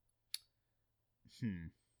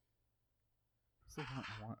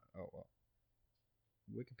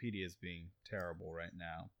 Wikipedia is being terrible right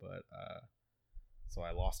now, but... So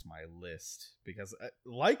I lost my list because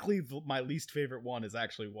likely my least favorite one is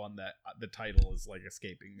actually one that the title is like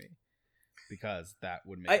escaping me, because that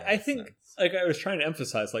would make I think sense. Like I was trying to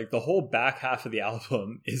emphasize, like the whole back half of the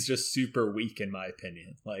album is just super weak in my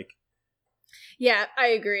opinion. Like, yeah, I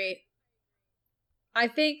agree. I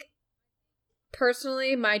think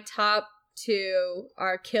personally my top two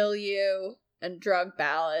are Kill You and Drug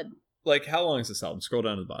Ballad. Like, how long is this album? Scroll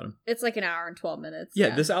down to the bottom. It's like an hour and 12 minutes.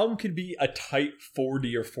 Yeah, this album could be a tight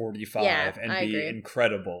 40 or 45 and be agree.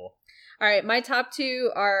 Incredible. All right, my top two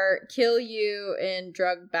are Kill You and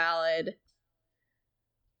Drug Ballad.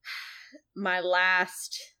 My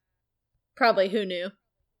last, probably Who Knew?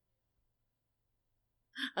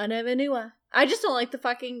 I never knew why. I just don't like the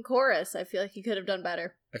fucking chorus. I feel like you could have done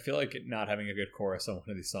better. I feel like not having a good chorus on one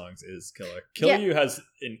of these songs is killer. Kill You has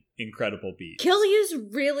an incredible beat. Kill You's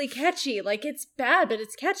really catchy. Like, it's bad, but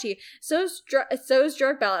it's catchy. So's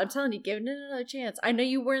Drug Ballad. I'm telling you, give it another chance. I know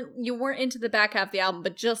you weren't into the back half of the album,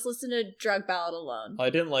 but just listen to Drug Ballad alone. I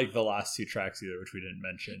didn't like the last two tracks either, which we didn't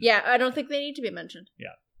mention. Yeah, I don't think they need to be mentioned.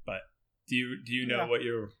 Yeah, but do you know what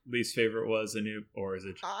your least favorite was, or is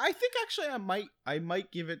it? I think actually I might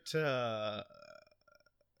give it to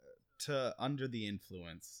Under the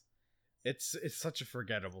Influence. It's such a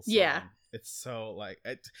forgettable song. Yeah. It's so like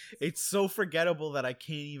it's so forgettable that I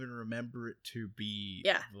can't even remember it to be.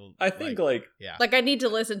 Yeah. I think like I need to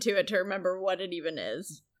listen to it to remember what it even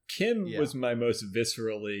is. Kim was my most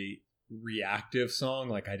viscerally reactive song.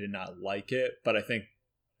 Like I did not like it, but I think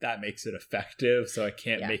that makes it effective. So I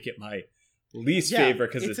can't make it my least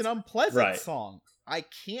favorite because it's an unpleasant song. I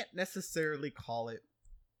can't necessarily call it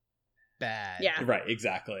bad. Yeah. Right.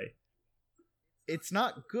 Exactly. It's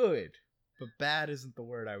not good. But bad isn't the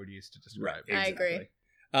word I would use to describe it. I agree.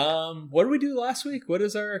 What did we do last week? What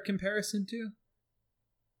is our comparison to?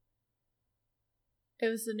 It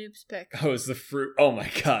was the noob's pick. Oh, it was the fruit. Oh my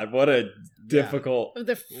god, what a difficult.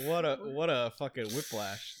 What a fucking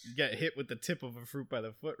whiplash. You get hit with the tip of a fruit by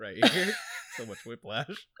the foot right here. So much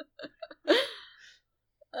whiplash.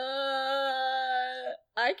 I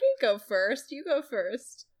can go first. You go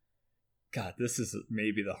first. God, this is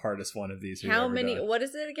maybe the hardest one of these. How many? Done. What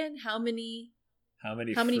is it again? How many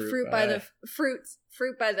fruit by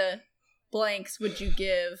the blanks would you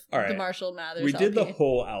give the Marshall Mathers? We did the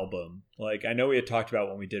whole album. Like I know we had talked about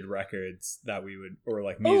when we did records that we would, or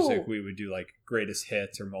like music, we would do like greatest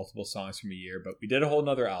hits or multiple songs from a year. But we did a whole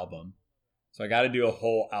nother album, so I got to do a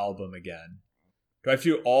whole album again. Do I have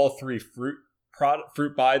to do all three fruit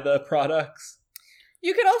by the products?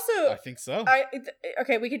 You could also... I think so.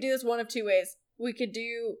 Okay, we could do this one of two ways. We could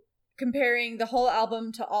do comparing the whole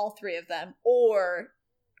album to all three of them, or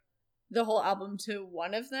the whole album to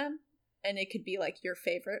one of them, and it could be like your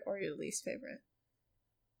favorite or your least favorite.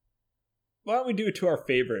 Why don't we do it to our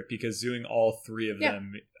favorite? Because doing all three of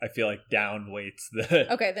them, I feel like downweights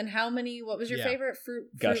the... Okay, then how many... What was your favorite fruit?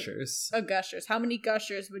 Gushers. Oh, Gushers. How many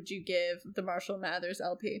Gushers would you give the Marshall Mathers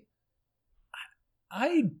LP?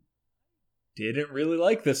 I didn't really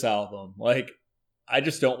like this album. Like, I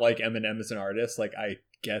just don't like Eminem as an artist. Like, I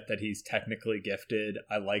get that he's technically gifted.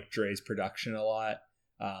 I like Dre's production a lot.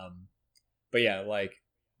 But yeah, like,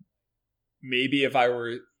 maybe if I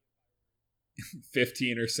were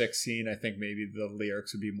 15 or 16, I think maybe the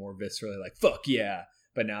lyrics would be more viscerally like, fuck yeah.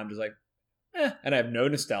 But now I'm just like, and I have no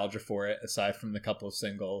nostalgia for it, aside from the couple of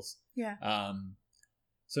singles. Yeah.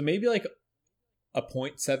 So maybe like a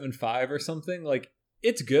 0.75 or something. Like,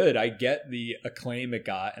 it's good. I get the acclaim it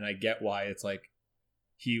got, and I get why it's like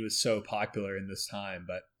he was so popular in this time,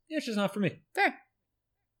 but it's just not for me. Fair.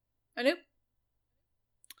 Anoop?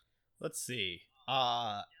 Let's see.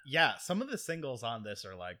 Some of the singles on this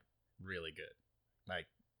are like really good. Like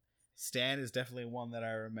Stan is definitely one that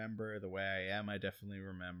I remember. The Way I Am, I definitely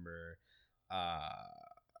remember.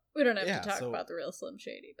 We don't have to talk about the real Slim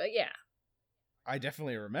Shady, but yeah. I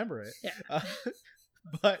definitely remember it. Yeah.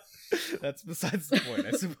 But that's besides the point,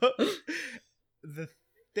 I suppose. The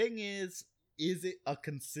thing is it a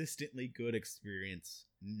consistently good experience?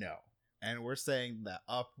 No. And we're saying that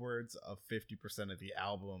upwards of 50% of the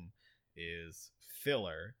album is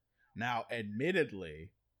filler. Now, admittedly,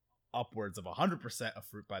 upwards of 100% of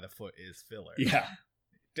Fruit by the Foot is filler. Yeah.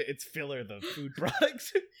 It's filler, the food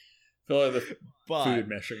products. Filler, the food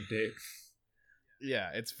measuring tape. Yeah,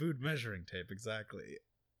 it's food measuring tape, exactly.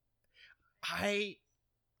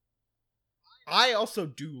 I also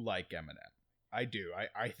do like Eminem. I do.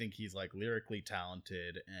 I think he's like lyrically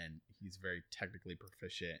talented and he's very technically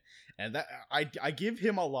proficient. And that I give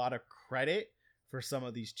him a lot of credit for some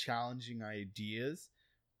of these challenging ideas,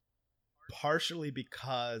 partially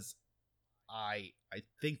because I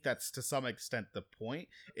think that's to some extent the point.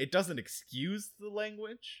 It doesn't excuse the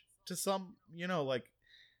language to some, like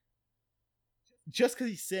just because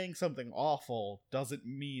he's saying something awful doesn't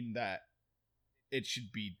mean that it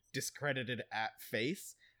should be discredited at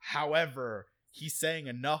face. However, he's saying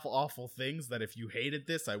enough awful things that if you hated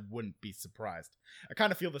this, I wouldn't be surprised. I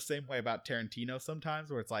kind of feel the same way about Tarantino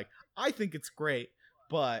sometimes, where it's like, I think it's great,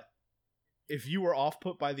 but if you were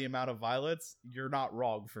off-put by the amount of violence, you're not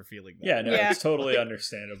wrong for feeling that. Yeah, no, it's totally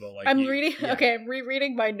understandable. Like I'm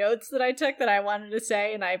rereading my notes that I took that I wanted to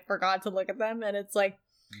say, and I forgot to look at them, and it's like,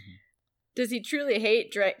 does he truly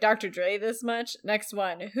hate Dr. Dre this much? Next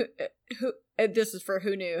one, who this is for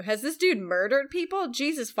Who Knew. Has this dude murdered people?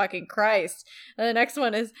 Jesus fucking Christ. And the next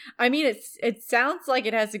one is, I mean, it sounds like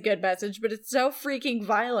it has a good message, but it's so freaking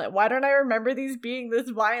violent. Why don't I remember these being this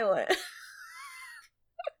violent?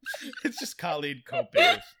 It's just Khalid coping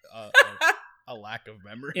with a lack of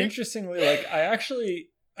memory. Interestingly, like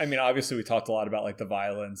I mean, obviously we talked a lot about like the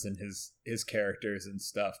violence and his characters and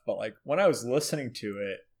stuff, but like when I was listening to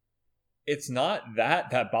it, it's not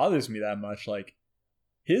that bothers me that much. Like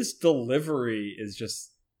his delivery is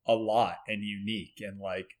just a lot and unique, and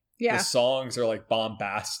like the songs are like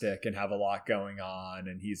bombastic and have a lot going on,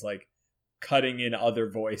 and he's like cutting in other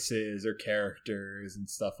voices or characters and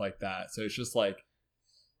stuff like that. So it's just like,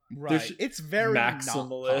 right, it's very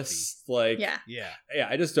maximalist. Like, yeah,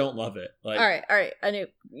 I just don't love it. Like, all right. I knew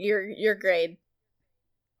your grade.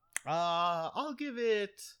 I'll give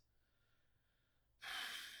it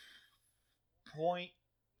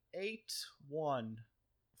 0.81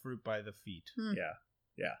 Fruit by the Feet.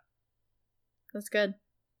 Yeah. That's good.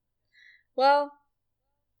 Well,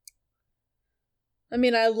 I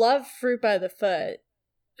mean, I love Fruit by the Foot,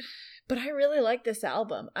 but I really like this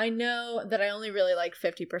album. I know that I only really like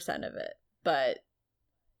 50% of it, but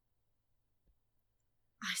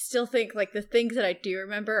I still think like the things that I do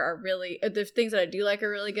remember are really, the things that I do like are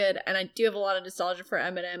really good, and I do have a lot of nostalgia for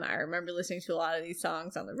Eminem. I remember listening to a lot of these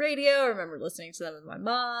songs on the radio. I remember listening to them with my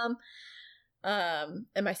mom and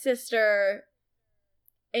my sister.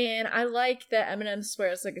 And I like that Eminem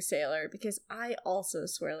swears like a sailor, because I also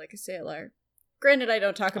swear like a sailor. Granted, I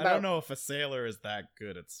don't talk about... I don't know if a sailor is that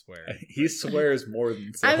good at swearing. He swears more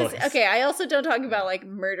than sailors. I also don't talk about, like,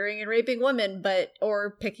 murdering and raping women,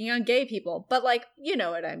 or picking on gay people. But, like, you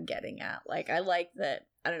know what I'm getting at. Like, I like that,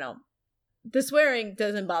 I don't know. The swearing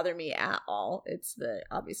doesn't bother me at all. It's the,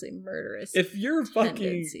 obviously, murderous If your fucking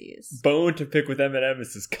tendencies. bone to pick with Eminem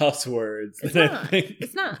is his cuss words, It's then not. I think...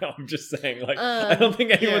 It's not. No, I'm just saying, like, I don't think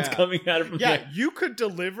anyone's coming at it from Yeah, you could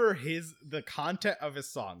deliver the content of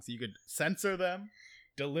his songs. You could censor them,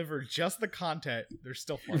 deliver just the content. They're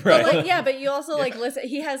still fun. Right. But, like, yeah, but you also, like, listen,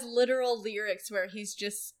 he has literal lyrics where he's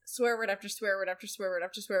just swear word after swear word after swear word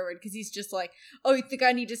after swear word, because he's just like, oh, you think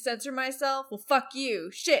I need to censor myself? Well, fuck you.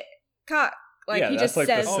 Shit. Cock. Like, he just like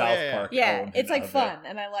says, the South Park element it's like of fun,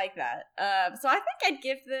 and I like that. So I think I'd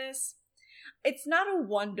give this, it's not a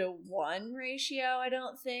 1-to-1 ratio, I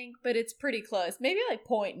don't think, but it's pretty close. Maybe like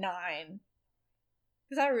 0.9,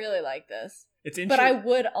 because I really like this. It's But I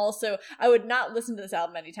would not listen to this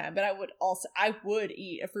album anytime, but I would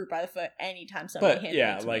eat a Fruit by the Foot anytime somebody handed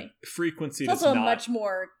it to me. Frequency It's also much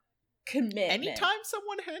more commitment. Anytime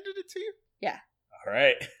someone handed it to you? Yeah. All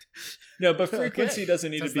right. No, but frequency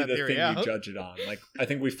doesn't need to be the theory thing you judge it on. Like, I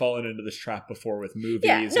think we've fallen into this trap before with movies.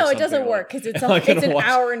 Yeah, no, it doesn't work because it's an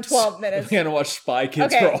hour and 12 minutes. I'm gonna watch Spy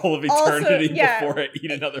Kids for all of eternity before I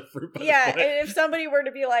eat another Fruit by the Foot. Yeah, and if somebody were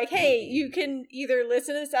to be like, hey, you can either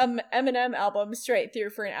listen to this Eminem album straight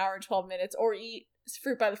through for an hour and 12 minutes or eat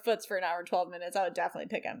Fruit by the Foots for an hour and 12 minutes, I would definitely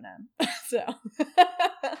pick Eminem. So.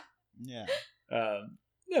 Yeah.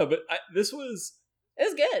 No, but this was... It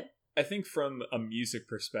was good. I think from a music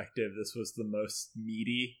perspective, this was the most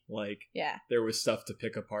meaty. Like, there was stuff to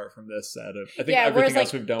pick apart from this out of. I think everything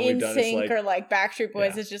else we've done is like, or like Backstreet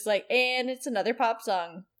Boys is just like, and it's another pop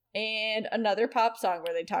song and another pop song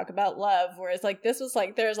where they talk about love. Whereas like this was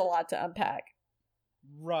like there's a lot to unpack.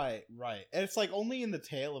 Right. And it's like only in the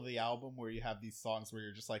tail of the album where you have these songs where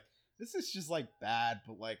you're just like, this is just like bad,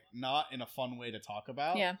 but like not in a fun way to talk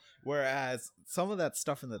about. Yeah. Whereas some of that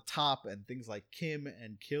stuff in the top and things like Kim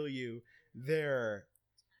and Kill You, they're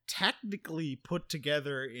technically put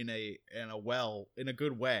together in a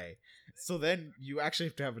good way. So then you actually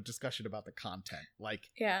have to have a discussion about the content. Like,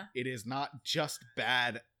 it is not just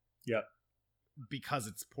bad. Yep. Because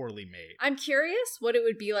it's poorly made. I'm curious what it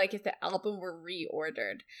would be like if the album were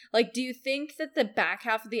reordered. Like, do you think that the back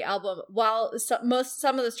half of the album, while some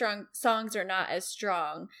of the strong songs are not as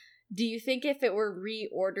strong, do you think if it were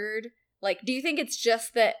reordered, like, do you think it's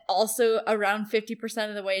just that also around 50%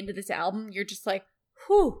 of the way into this album, you're just like,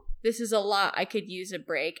 whew, this is a lot, I could use a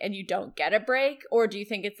break, and you don't get a break? Or do you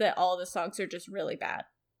think it's that all the songs are just really bad?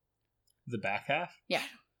 The back half? Yeah.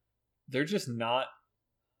 They're just not...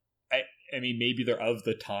 I mean, maybe they're of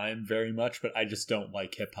the time very much, but I just don't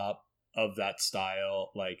like hip hop of that style.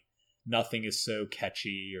 Like, nothing is so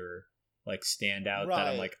catchy or like stand out that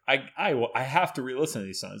I'm like, I have to re-listen to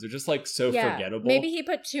these songs. They're just like so forgettable. Maybe he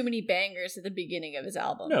put too many bangers at the beginning of his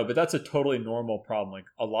album. No, but that's a totally normal problem. Like,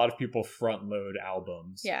 a lot of people front load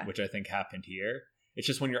albums, which I think happened here. It's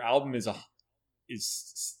just when your album is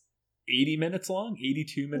 80 minutes long,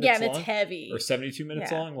 82 minutes long. Yeah, and it's heavy. Or 72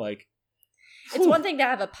 minutes long, like... It's one thing to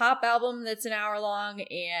have a pop album that's an hour long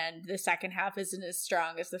and the second half isn't as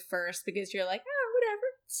strong as the first because you're like, oh, whatever.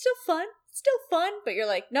 It's still fun. But you're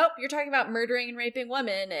like, nope, you're talking about murdering and raping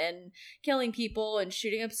women and killing people and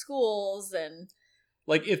shooting up schools and...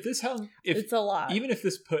 Like, it's a lot. Even if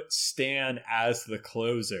this put Stan as the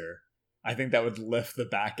closer, I think that would lift the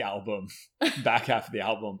back half of the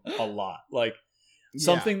album a lot. Like,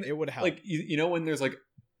 something... it would help. Like, you know when there's like...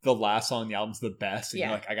 the last song on the album's the best, and you're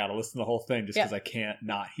like, I gotta listen to the whole thing just because I can't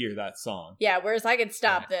not hear that song. Yeah, whereas I could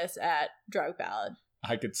stop this at Drug Ballad.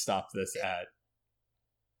 I could stop this at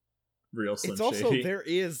Real Slim Shady. It's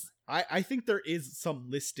also, I think there is some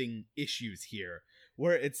listing issues here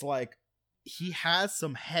where it's like he has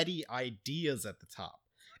some heady ideas at the top.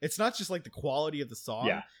 It's not just like the quality of the song,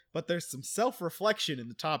 but there's some self-reflection in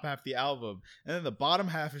the top half of the album, and then the bottom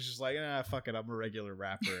half is just like, fuck it, I'm a regular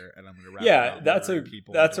rapper, and I'm gonna rap about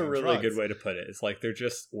that's a really good way to put it. It's like they're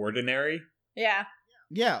just ordinary. Yeah.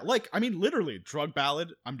 Yeah, like, I mean, literally, drug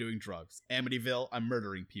ballad, I'm doing drugs. Amityville, I'm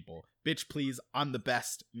murdering people. Bitch, please, I'm the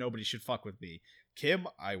best. Nobody should fuck with me. Kim,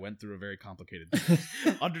 I went through a very complicated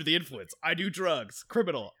thing. Under the influence, I do drugs.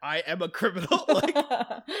 Criminal, I am a criminal. Like,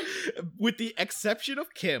 with the exception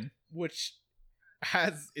of Kim, which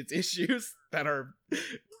has its issues that are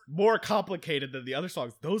more complicated than the other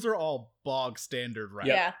songs, those are all bog standard rap.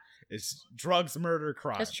 Yeah. It's drugs, murder,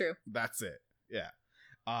 crime. That's true. That's it. Yeah.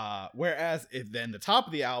 Whereas if then the top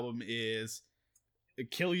of the album is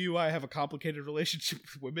Kill You, I have a complicated relationship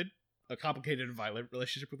with women. A complicated and violent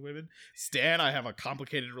relationship with women. Stan, I have a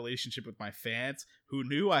complicated relationship with my fans. Who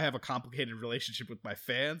Knew, I have a complicated relationship with my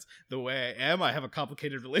fans. The Way I Am, I have a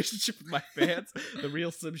complicated relationship with my fans. The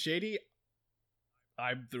Real Slim Shady,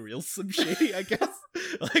 I'm the real Slim Shady, I guess.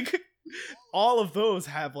 Like, all of those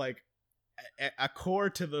have like a core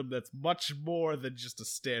to them that's much more than just a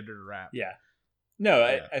standard rap. Yeah. No,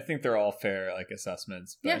 I think they're all fair like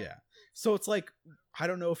assessments. But Yeah. So it's like, I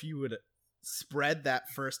don't know if you would spread that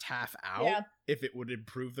first half out if it would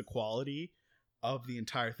improve the quality of the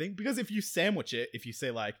entire thing, because if you sandwich it, if you say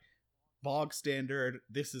like bog standard,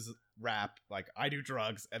 this is rap, like I do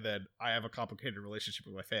drugs and then I have a complicated relationship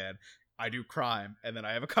with my fan, I do crime and then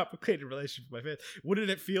I have a complicated relationship with my fan, wouldn't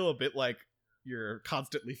it feel a bit like you're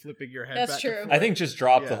constantly flipping your head That's back true. and forth? I think just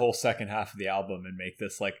drop the whole second half of the album and make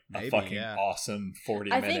this like a fucking awesome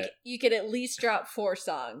 40-minute. I think you could at least drop 4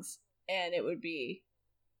 songs and it would be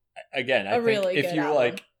again, I think really if you album.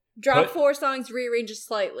 like drop 4 songs, rearrange it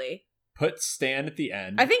slightly. Put Stan at the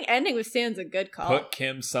end. I think ending with Stan's a good call. Put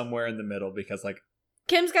Kim somewhere in the middle, because like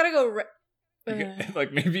Kim's gotta go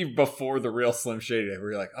like maybe before the Real Slim Shady,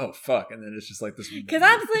 where you're like, oh fuck, and then it's just like this. Because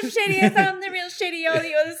I'm Slim Shady, yes, I'm the real Shady, all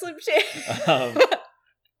the other Slim Shady.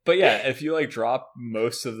 But yeah, if you like drop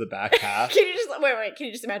most of the back half, can you just wait? Can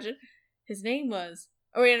you just imagine? His name was.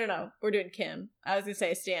 Oh wait, no, we're doing Kim. I was gonna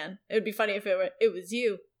say Stan. It would be funny if it was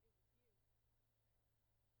you.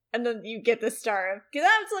 And then you get the star of, because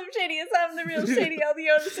I'm Slim Shady, yes, I'm the real Shady, all the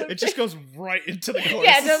other Slim Shady. It just goes right into the chorus.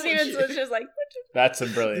 Yeah, it doesn't even switch. Just like that's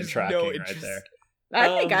some brilliant tracking right there. I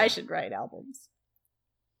think I should write albums.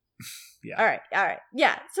 Yeah. All right.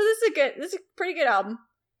 Yeah. So this is a pretty good album.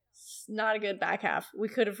 It's not a good back half. We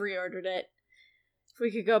could have reordered it if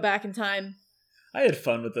we could go back in time. I had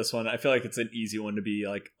fun with this one. I feel like it's an easy one to be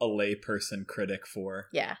like a layperson critic for.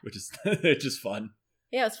 Yeah. Which is it's just fun.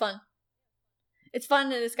 Yeah, it's fun. It's fun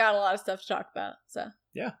and it's got a lot of stuff to talk about. So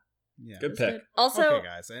yeah, good pick. Good. Also, okay,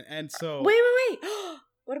 guys, and so wait.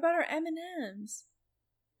 What about our M&Ms?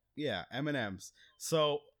 Yeah, M&Ms.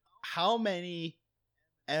 So how many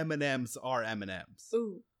M&Ms are M&Ms?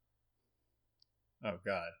 Ooh. Oh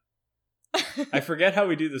God. I forget how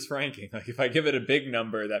we do this ranking. Like, if I give it a big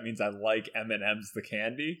number, that means I like M&M's the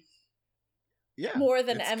candy. Yeah, more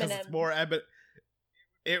than M&M. M&M. More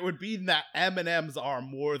it would be that M&Ms are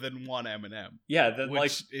more than one M&M. Yeah, then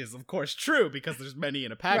which is of course true because there's many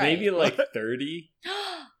in a package. Maybe like 30.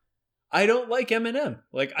 I don't like Eminem.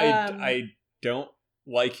 Like I don't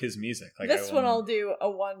like his music. Like this one I'll do a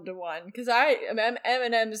 1-to-1 because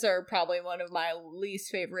M&Ms are probably one of my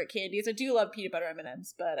least favorite candies. I do love peanut butter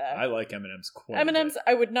M&Ms, but I like M&Ms quite M&Ms.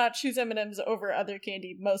 I would not choose M&Ms over other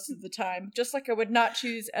candy most of the time. Just like I would not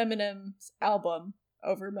choose Eminem's album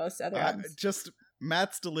over most other albums. Just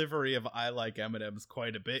Matt's delivery of "I like M&Ms"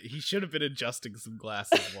 quite a bit. He should have been adjusting some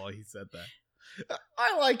glasses while he said that.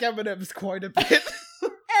 I like M&Ms quite a bit,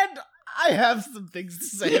 and I have some things to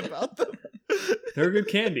say about them. They're good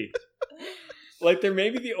candy. Like they're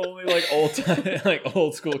maybe the only like old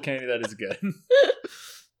school candy that is good.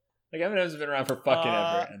 Like M&Ms have been around for fucking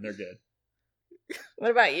ever, and they're good.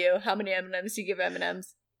 What about you? How many M&Ms do you give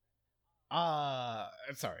M&Ms?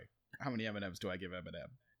 Sorry. How many M&Ms do I give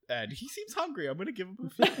Eminem? And he seems hungry. I'm gonna give him a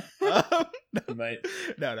few. You might.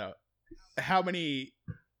 No. How many?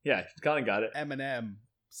 Yeah, Colin got it.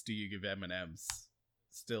 M&Ms do you give M&Ms?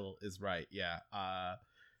 Still is right. Yeah.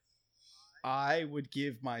 I would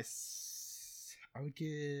give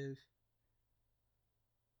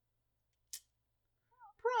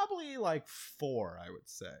probably like 4. I would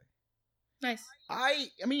say. Nice. I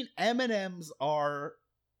mean, M&Ms are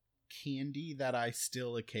candy that I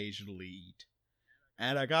still occasionally eat.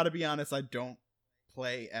 And I gotta be honest, I don't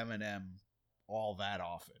play Eminem all that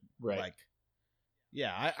often. Right. Like,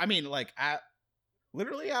 yeah, I mean, like,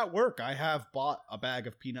 literally at work, I have bought a bag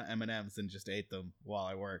of peanut M&Ms and just ate them while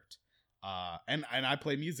I worked. And I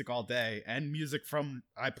play music all day, and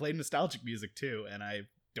I play nostalgic music too, and I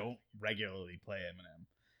don't regularly play Eminem.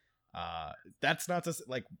 That's not just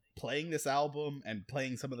like playing this album and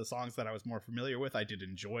playing some of the songs that I was more familiar with. I did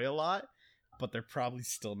enjoy a lot, but they're probably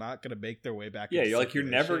still not going to make their way back. Yeah, you're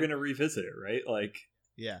never going to revisit it, right? Like,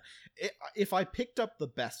 yeah, if I picked up the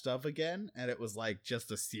best of again and it was like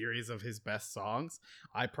just a series of his best songs,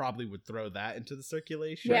 I probably would throw that into the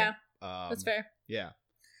circulation. Yeah, that's fair. Yeah.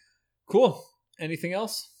 Cool. Anything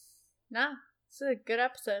else? Nah, it's a good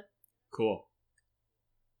episode. Cool.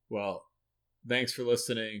 Well, thanks for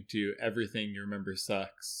listening to Everything You Remember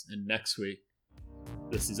Sucks. And next week,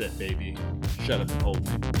 this is it, baby. Shut up and hold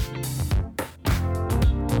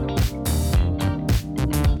me.